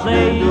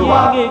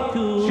playing it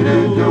cool. I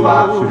used to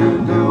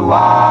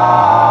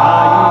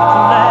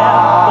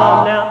laugh,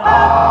 but now I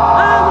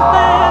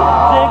understand.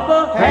 Take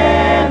the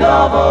hand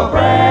of a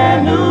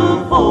brand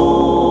new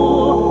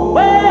fool.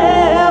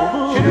 Well,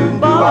 fools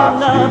fall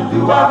in love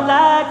just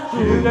like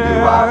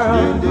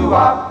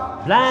schoolgirls,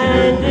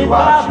 blinded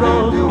by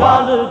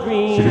rose-colored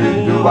dreams.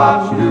 They build their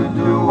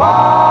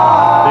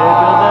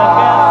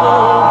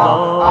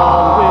castles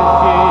on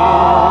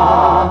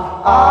wishes,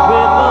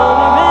 with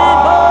only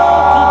rainbows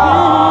to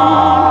beam.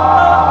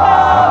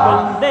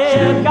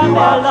 Got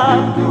their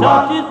love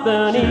torches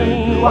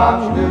burning.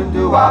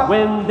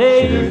 When they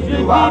should be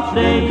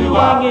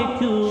playing it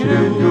cool. I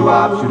used to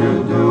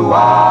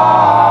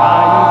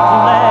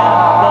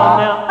laugh, but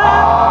now I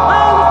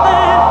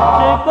understand.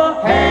 Take the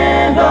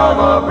hand of a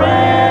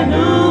brand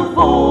new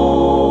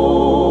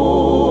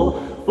fool.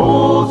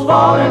 Fools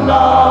fall in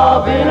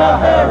love in a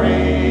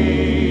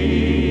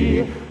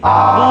hurry.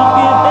 Fools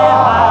give their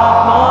lives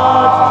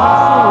much too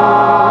soon.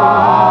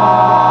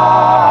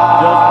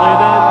 Just play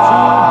them to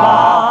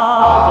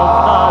bars of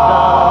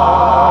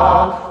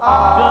stardust.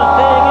 Just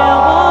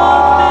hanging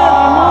on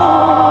Philly moon.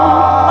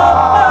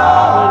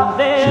 When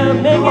they're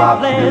making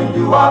plans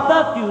for the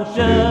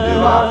future.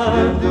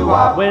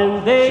 When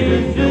they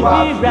should be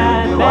right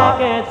back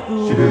at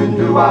school. I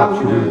used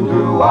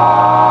to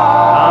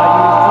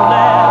laugh,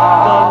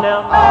 but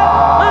now I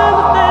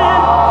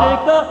understand.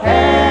 Take the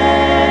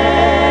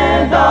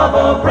hand of a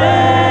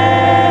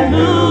brand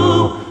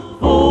new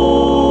fool.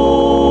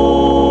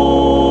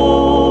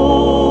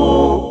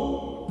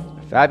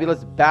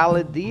 Fabulous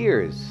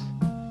balladeers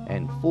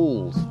and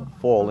fools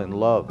fall in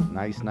love.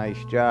 Nice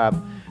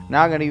job.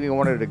 Now I'm going to give you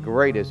one of the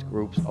greatest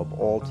groups of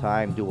all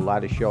time. Do a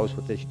lot of shows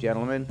with this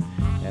gentleman.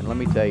 And let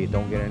me tell you,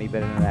 don't get any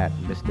better than that.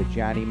 Mr.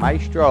 Johnny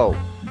Maestro,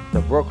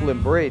 the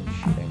Brooklyn Bridge.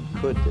 And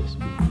could this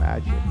be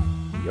magic?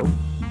 Yo.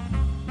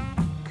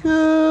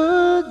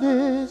 Could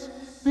this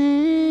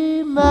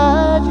be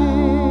magic,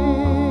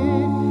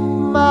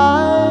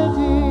 my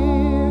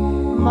dear?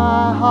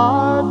 My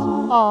heart's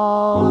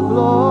all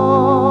aglow.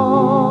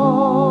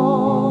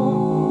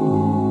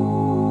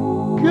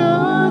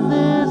 Could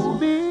this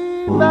be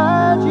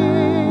magic,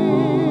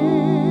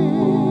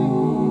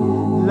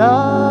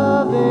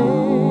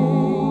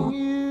 loving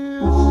you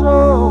so?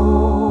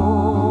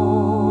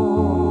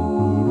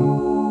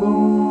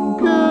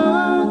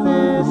 Could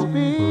this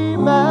be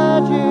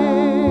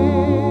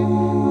magic,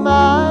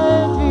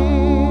 my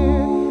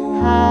dear,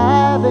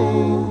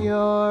 having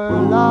your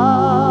love?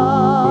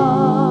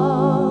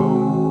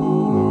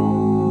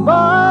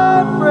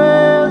 My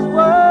prayers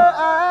were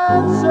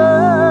answered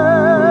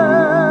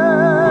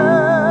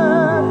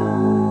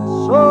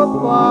so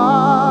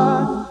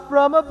far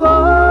from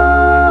above.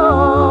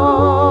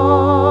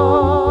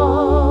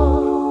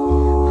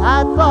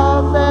 I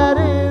thought that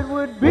it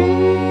would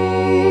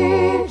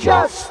be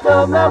just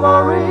a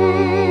memory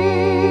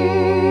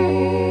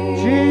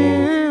to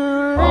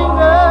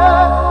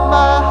linger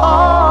my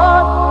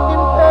heart in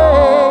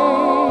pain.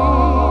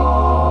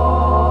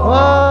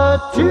 But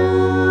to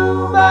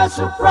my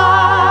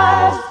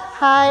surprise,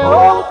 I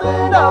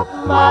opened up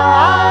my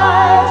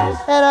eyes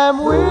and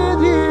I'm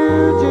with you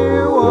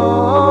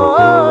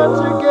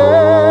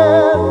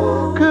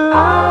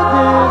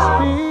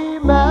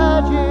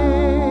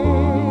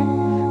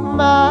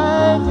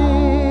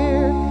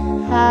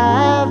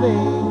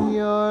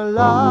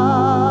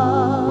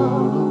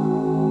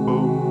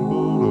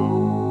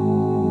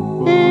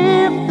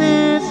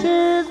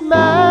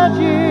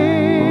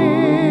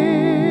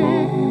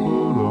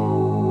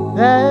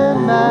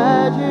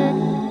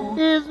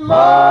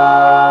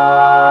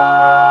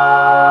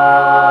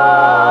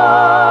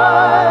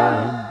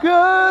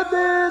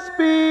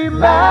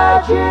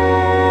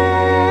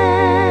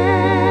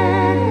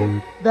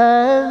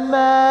then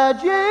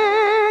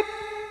magic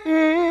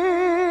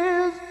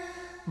is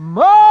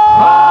mine.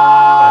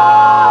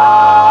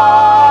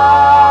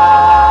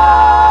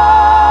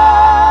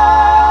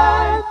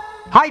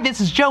 Hi,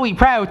 this is Joey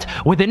Prout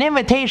with an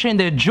invitation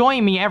to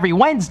join me every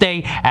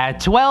Wednesday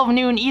at 12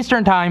 noon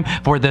Eastern Time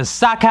for the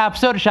Sock Hop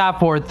Soda Shop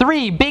for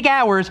 3 big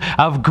hours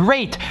of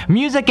great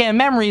music and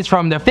memories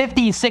from the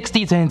 50s,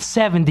 60s, and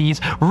 70s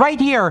right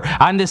here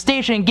on the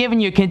station, giving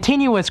you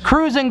continuous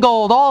cruising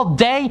gold all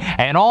day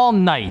and all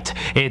night.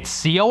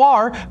 It's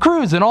COR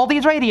Cruising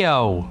Oldies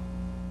Radio.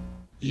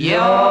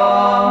 You're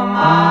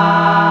mine,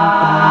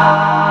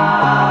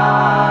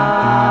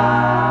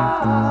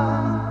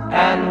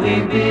 and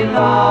we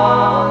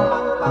belong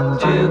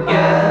together.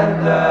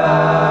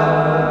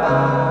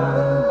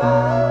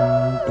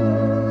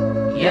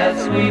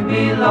 Yes, we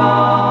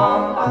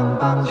belong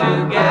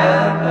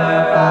together.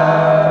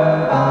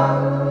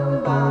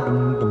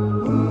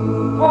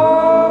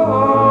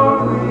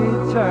 For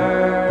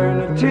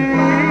eternity.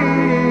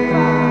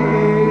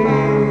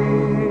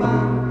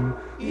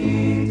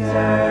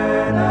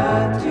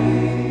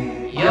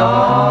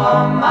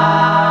 You're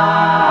mine.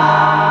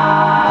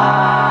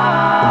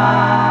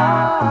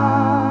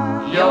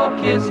 Your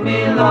kiss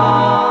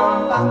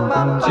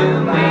belongs to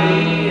me.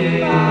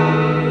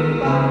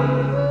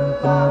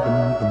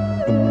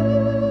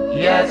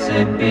 Yes,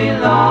 it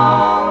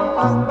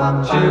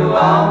belongs to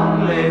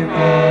only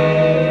me.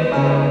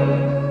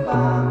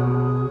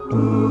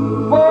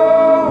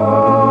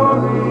 For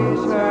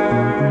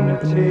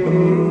eternity.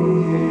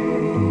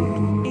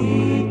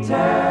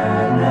 Eternity.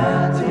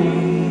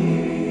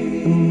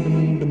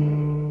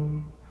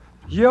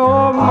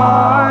 You're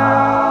my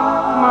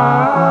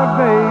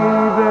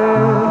baby,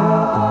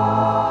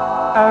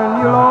 and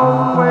you'll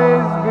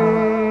always be.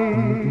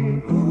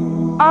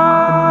 I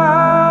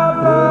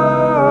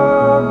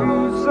love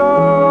you so,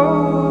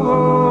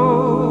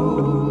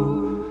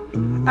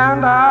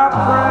 and I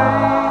pray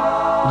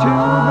to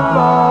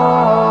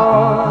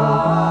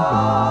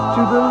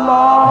the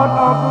Lord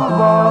of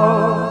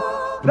above,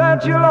 that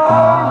you'll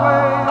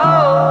always,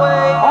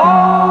 always,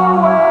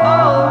 always,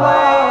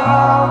 always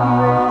love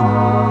me.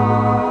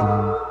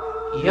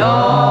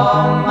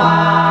 You're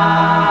mine,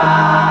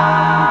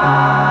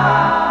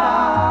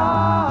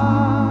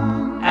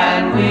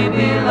 and we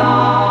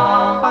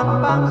belong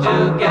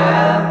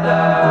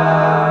together.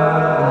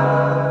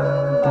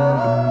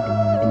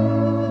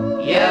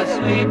 Yes,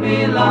 we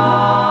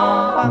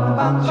belong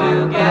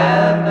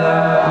together.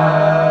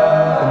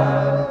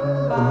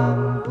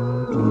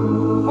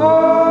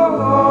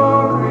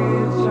 For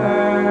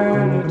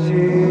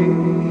eternity,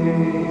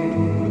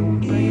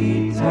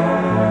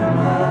 eternity.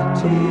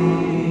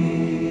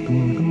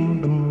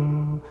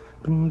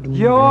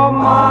 You're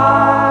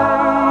my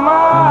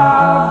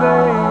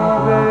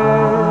baby,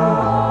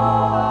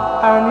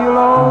 and you'll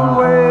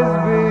always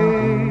be.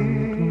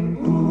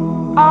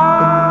 I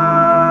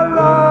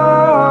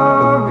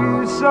love you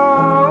so,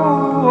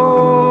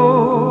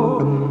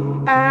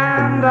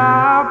 and I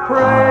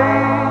pray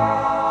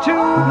to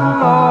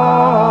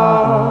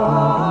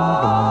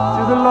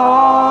the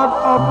Lord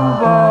up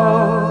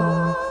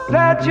above,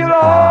 that you'll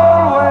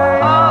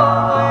always,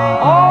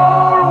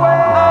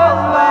 always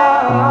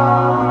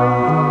love me.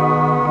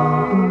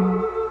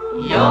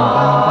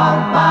 You're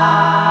mine.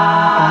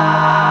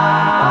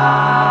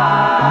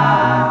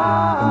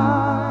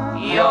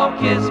 Your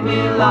kiss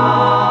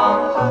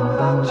belongs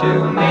to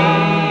me.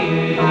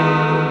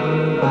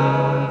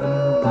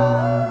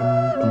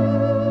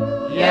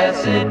 Yes,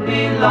 it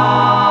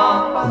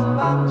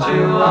belongs to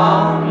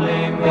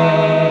only me.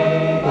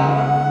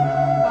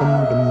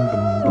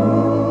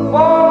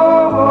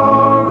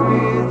 For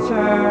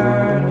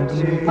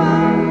eternity.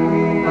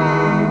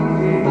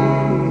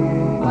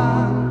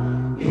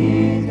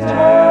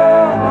 Eternity.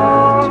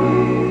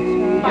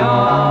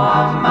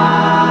 You're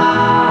mine.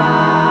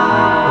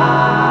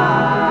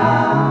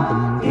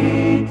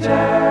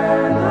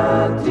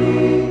 Eternity.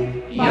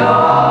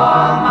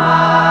 You're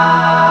mine.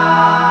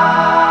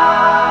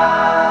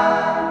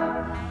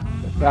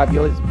 The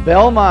fabulous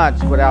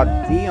Belmonts without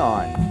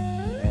Dion,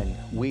 and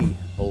we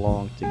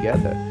belong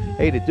together.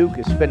 Hey, the Duke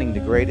is spinning the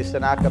greatest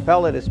in a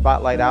cappella this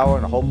Spotlight Hour,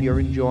 and I hope you're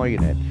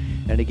enjoying it.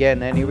 And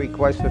again, any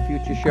requests for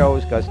future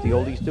shows, Gus the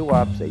Oldies Do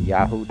Ups at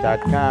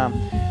yahoo.com.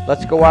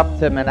 Let's go up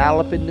to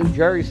Manalapan, New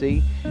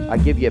Jersey. I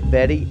give you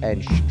Betty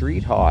and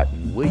Street Heart,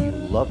 and Will You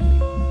Love Me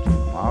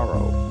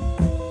Tomorrow?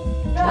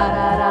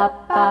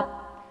 Sha-da-da-pop,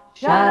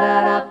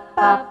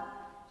 sha-da-da-pop,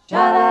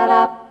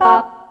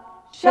 sha-da-da-pop,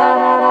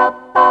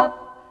 sha-da-da-pop,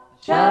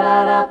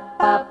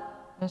 sha-da-da-pop,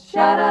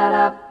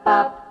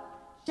 sha-da-da-pop,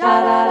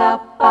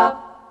 sha-da-da-pop,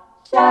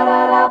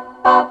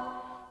 sha-da-da-pop.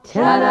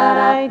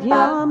 Tonight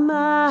you're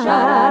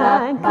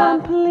mine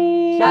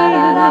completely.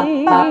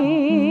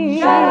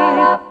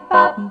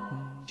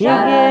 You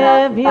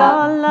give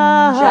your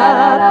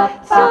love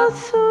so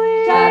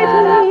sweetly.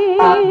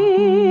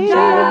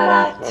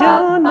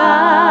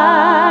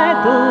 Tonight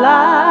the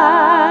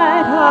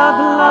light of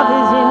love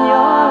is in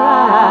your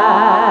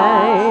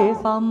eyes.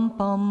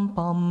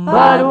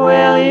 But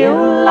will you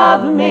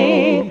love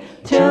me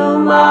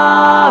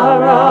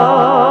tomorrow.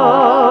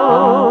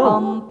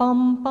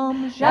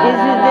 Is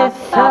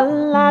this a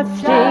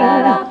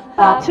lasting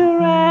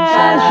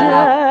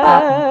treasure?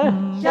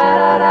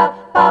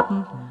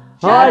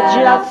 Or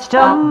just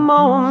a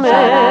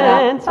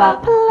moment's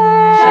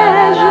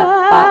pleasure?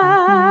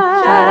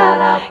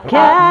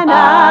 Can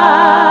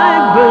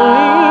I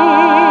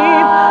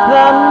believe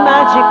the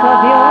magic of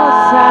your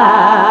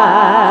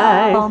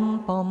sight?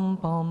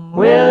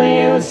 Will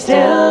you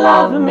still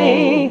love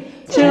me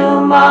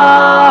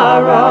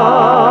tomorrow?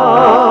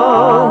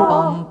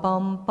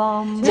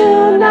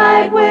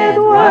 Tonight with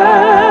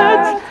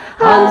words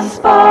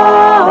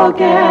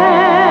unspoken,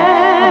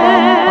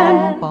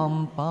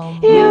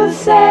 you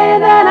say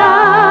that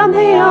I'm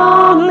the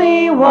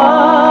only one.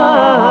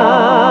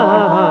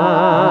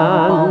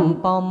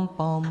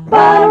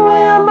 But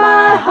will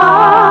my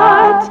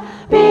heart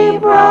be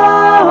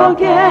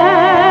broken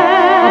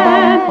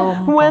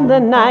when the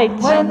night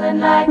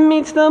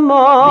meets the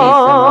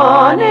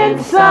morning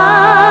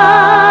sun?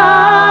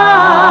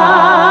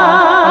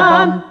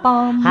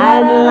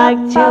 I'd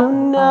like to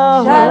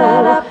know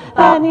that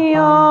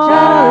your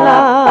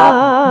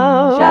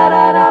love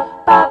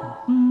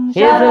is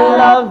a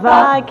love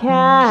I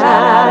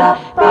can't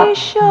be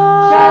sure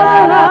of.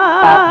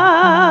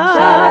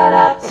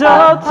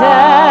 So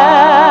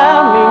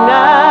tell me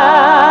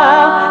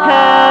now,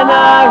 and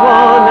I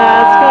won't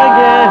ask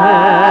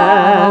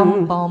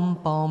again.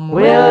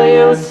 Will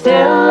you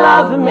still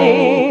love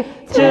me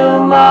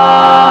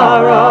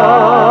tomorrow?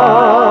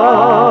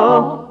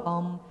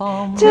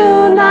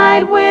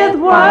 Tonight with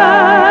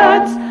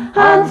words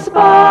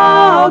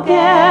unspoken,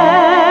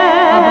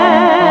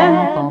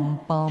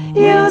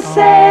 you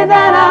say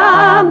that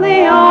I'm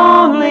the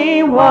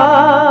only one.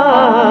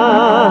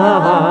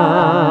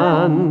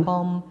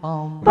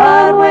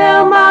 But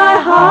will my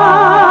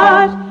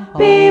heart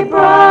be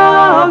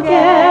broken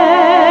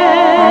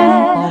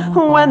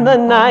when the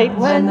night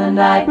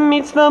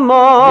meets the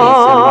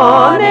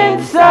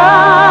morning sun?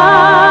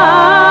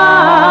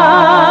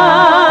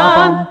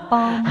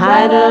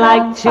 I'd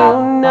like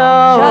to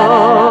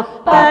know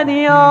that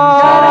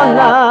your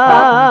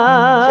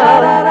love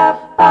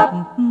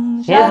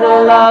is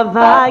a love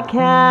I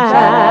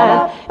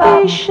can't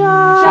be sure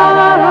of.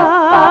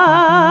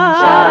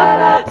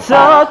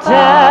 So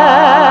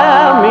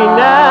tell me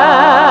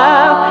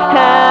now,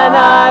 and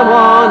I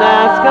won't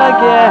ask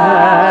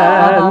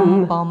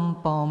again.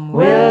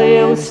 Will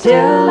you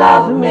still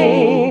love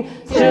me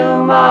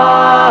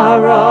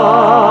tomorrow?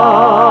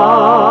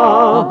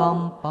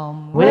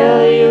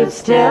 Will you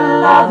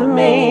still love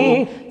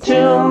me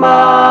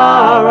tomorrow?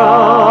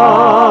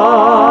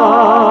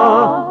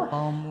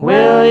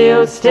 Will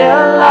you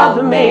still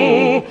love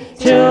me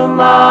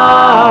tomorrow?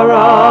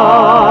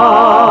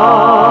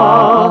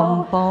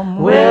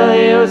 Will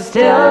you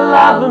still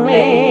love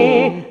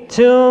me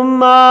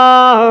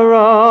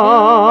tomorrow?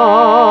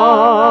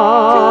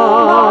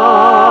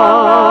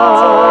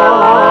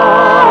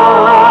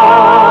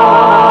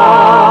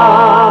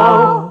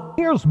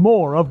 Here's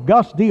more of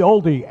Gus D.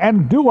 Oldie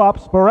and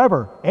Doo-Wops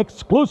Forever,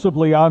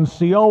 exclusively on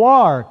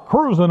COR,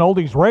 Cruisin'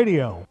 Oldies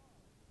Radio.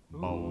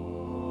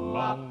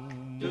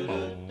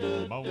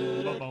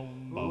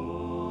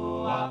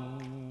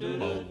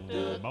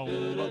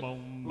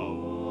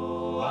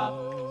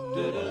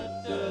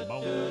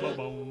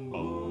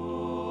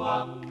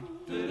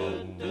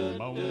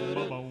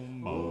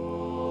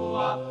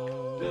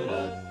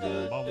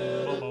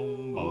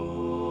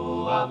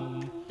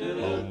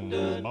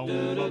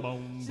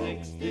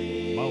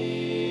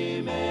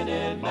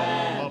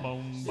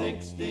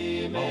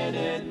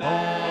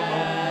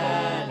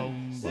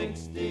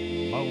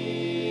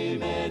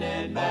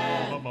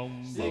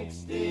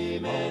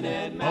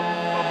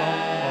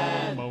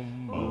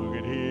 Look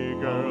at here,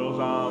 girls,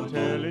 I'm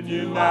telling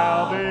you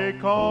now, they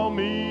call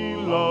me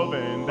Love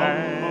and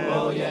Dance.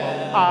 Oh,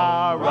 yeah.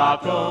 I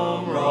rock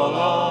 'em, roll 'em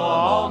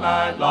all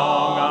night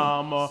long.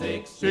 I'm a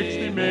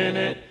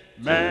 60-minute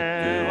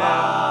man.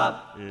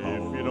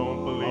 If you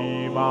don't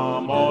believe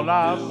I'm all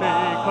I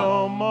say,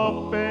 come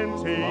up and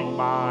take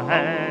my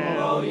hand.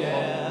 Oh,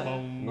 yeah.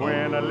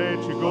 When I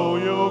let you go,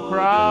 you'll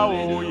cry.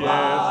 Oh,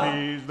 yes,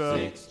 he's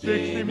the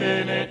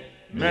 60-minute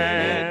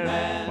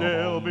man.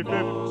 There'll be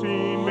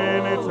 15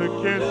 minutes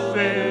of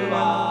kissing.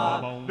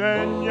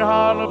 Then you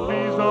holler,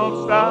 please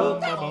don't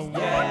stop.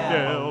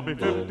 There'll be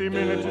 50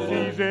 minutes of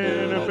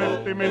teasing and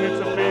 50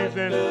 minutes of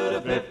pleasing,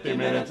 50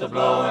 minutes of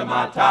blowing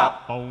my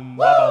top.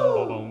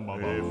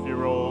 If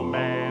your old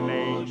man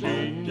ain't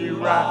treating you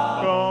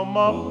right, come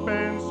up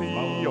and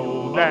see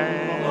old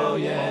Dan.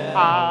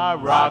 I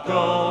rock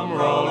 'em,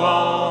 roll 'em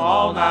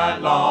all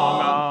night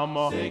long. I'm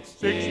a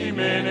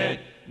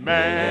 60-minute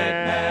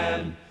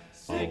man.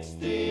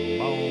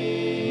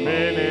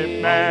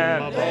 60-minute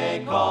man.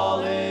 They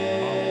call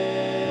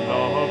it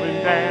Love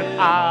and Dance.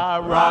 I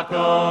rock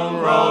 'em,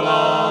 roll 'em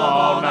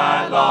all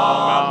night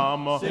long.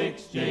 I'm a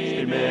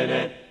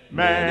 60-minute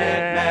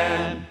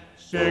man.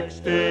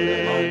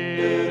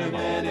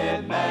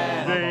 60-minute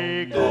man.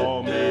 They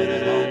call me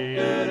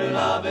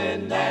Love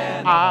and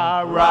Dance.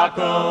 I rock rock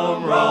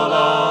 'em, roll 'em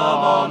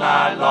all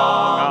night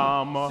long.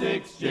 I'm a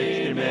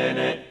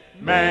 60-minute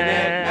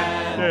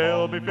man.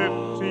 There'll be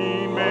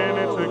 15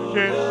 minutes of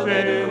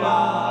kissing.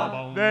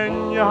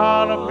 Then you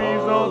holler,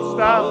 please don't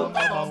stop.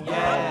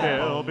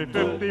 There'll be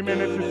 50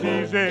 minutes of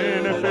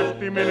teasing and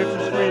 50 minutes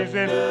of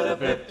squeezing,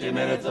 50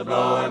 minutes of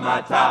blowing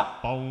my top.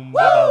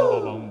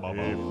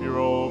 If your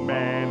old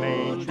man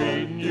ain't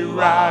treating you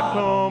right,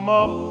 come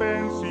up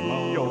and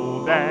see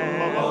old Dan.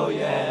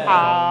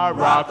 I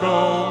rock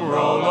 'em,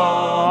 roll 'em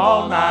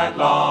all night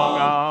long.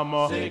 I'm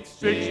a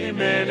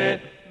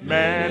 60-minute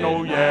man,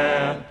 oh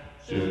yeah.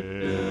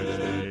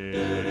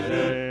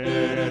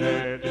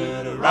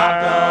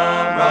 Rock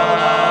 'em, roll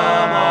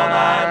 'em all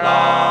night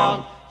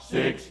long.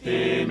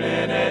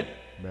 60-minute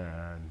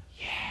man.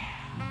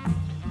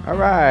 All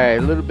right,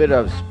 a little bit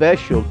of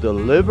special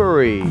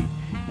delivery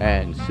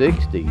and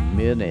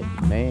 60-minute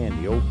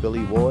man, the old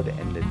Billy Ward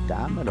and the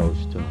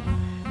Dominoes tune.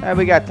 And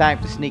we got time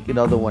to sneak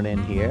another one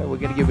in here. We're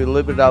going to give you a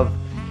little bit of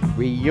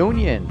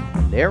Reunion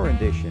and their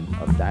rendition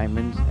of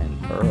Diamonds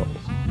and Pearls.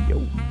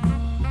 Yo.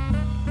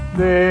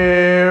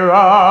 There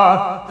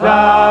are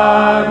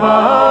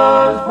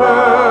diamonds,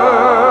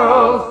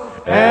 pearls,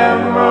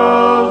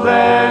 emeralds,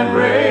 and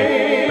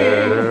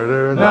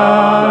rings.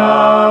 None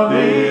of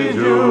these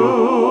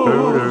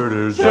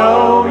jewels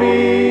show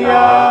me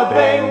a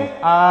thing.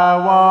 I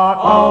want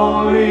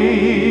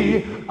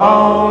only,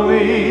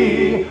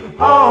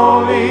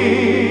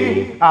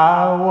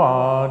 I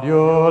want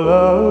your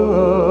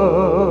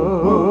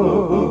love.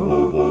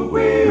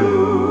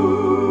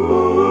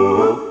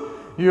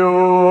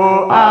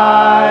 Your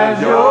eyes,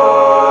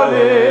 your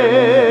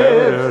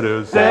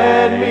lips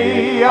set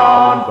me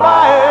on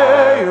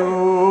fire.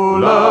 Your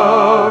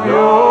love,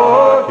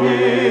 your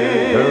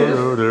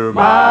kiss,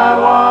 my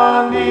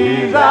one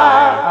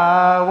desire.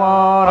 I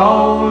want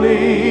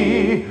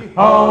only,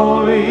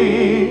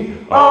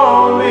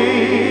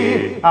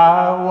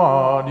 I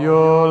want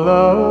your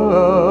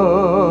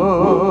love.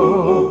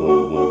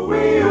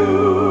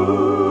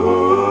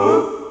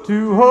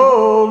 To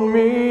hold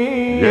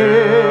me,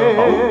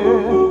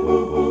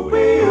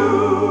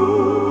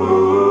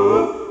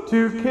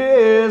 to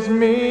kiss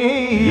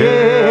me,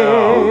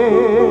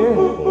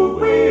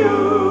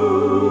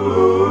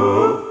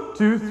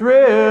 to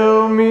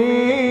thrill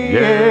me,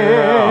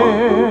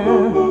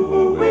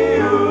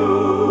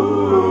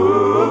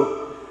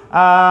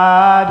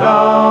 I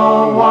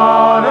don't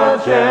want a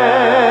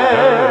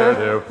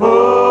chair full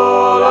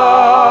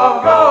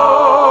of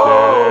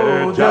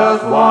gold,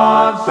 just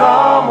want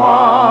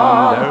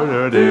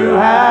someone to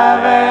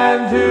have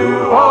and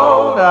to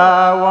hold.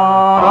 I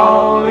want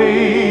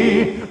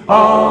only,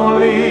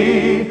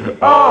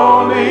 I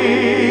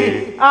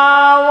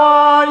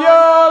want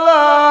your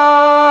love,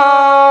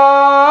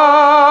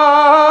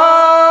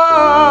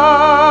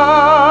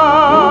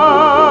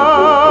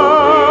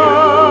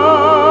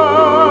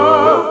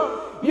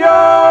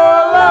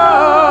 your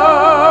love,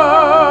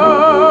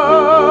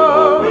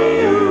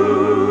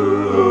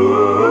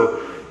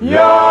 your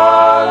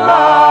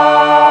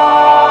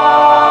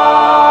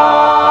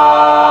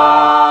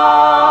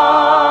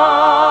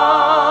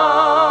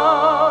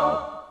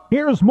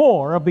Here's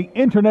more of the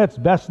Internet's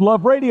best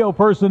love radio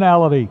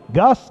personality,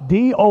 Gus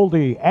D.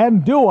 Oldie,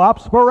 and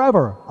Doo-Wops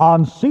Forever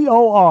on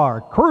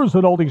COR,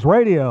 Cruisin' Oldies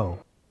Radio.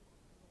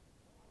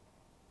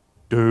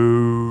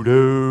 Do,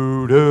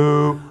 do,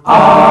 do.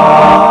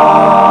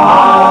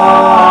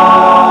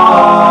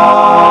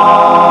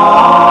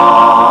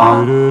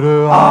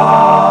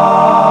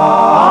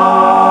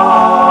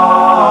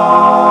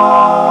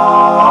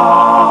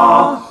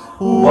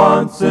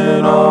 Once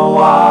in a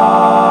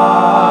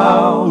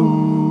while,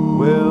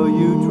 will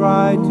you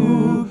try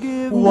to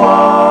give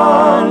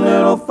one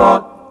little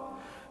thought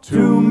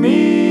to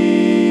me?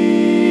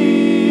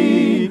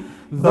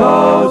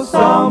 Though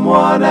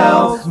someone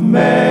else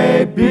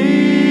may be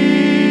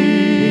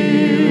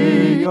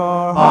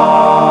your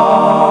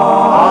heart.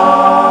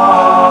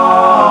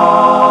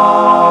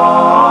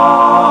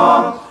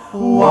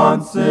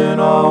 Once in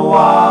a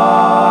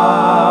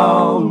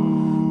while,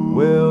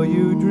 will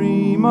you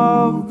dream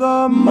of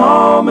the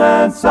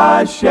moments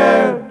I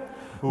shared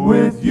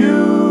with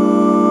you?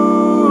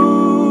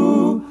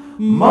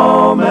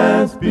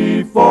 Moments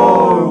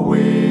before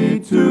we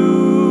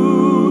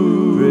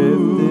two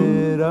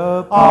drifted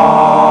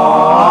apart.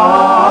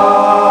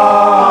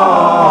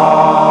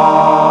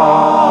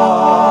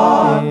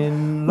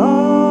 In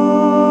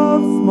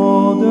love's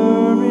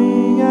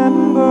smoldering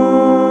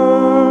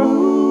ember,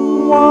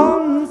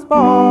 one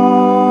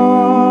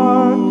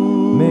spark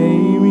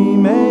may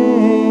remain.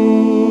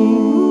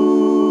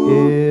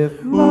 If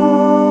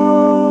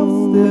love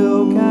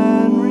still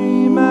can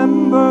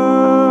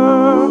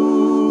remember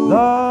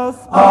the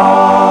spark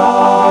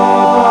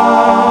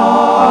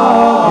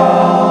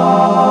again,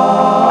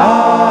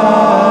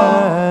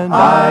 and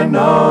I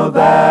know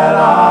that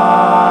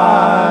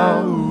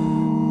I'll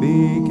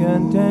be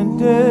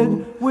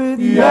contented with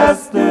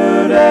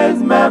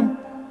yesterday's memory,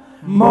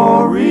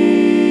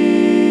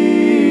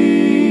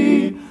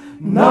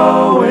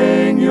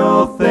 knowing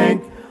you'll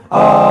think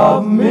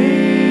of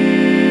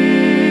me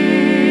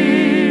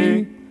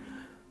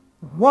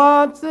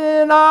once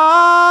in a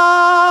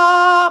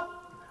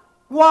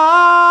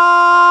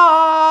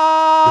while.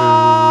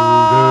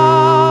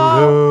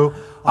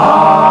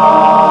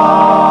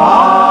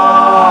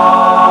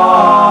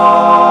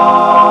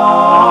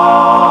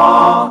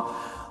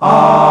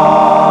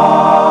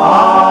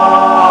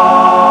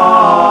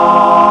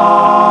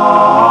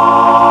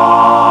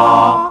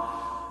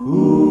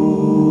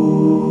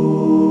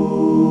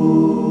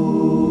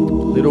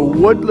 Little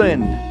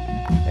Woodland,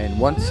 and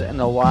once in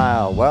a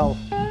while. Well,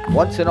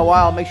 once in a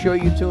while, make sure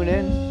you tune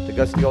in to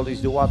Gus the Oldies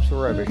Doo-Wops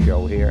Forever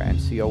show here and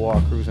COR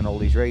Cruising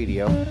Oldies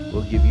Radio.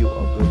 Will give you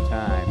a good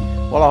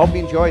time. Well, I hope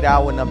you enjoyed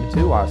hour number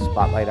 2, our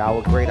Spotlight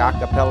Hour, great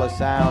acapella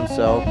sound.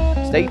 So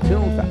stay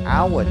tuned for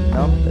hour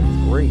number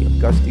 3 of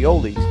Gus the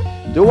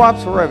Oldies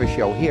Doo-Wops Forever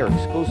show here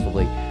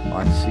exclusively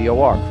on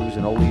COR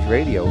Cruising Oldies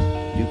Radio.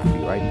 Duke will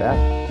be right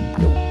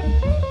back.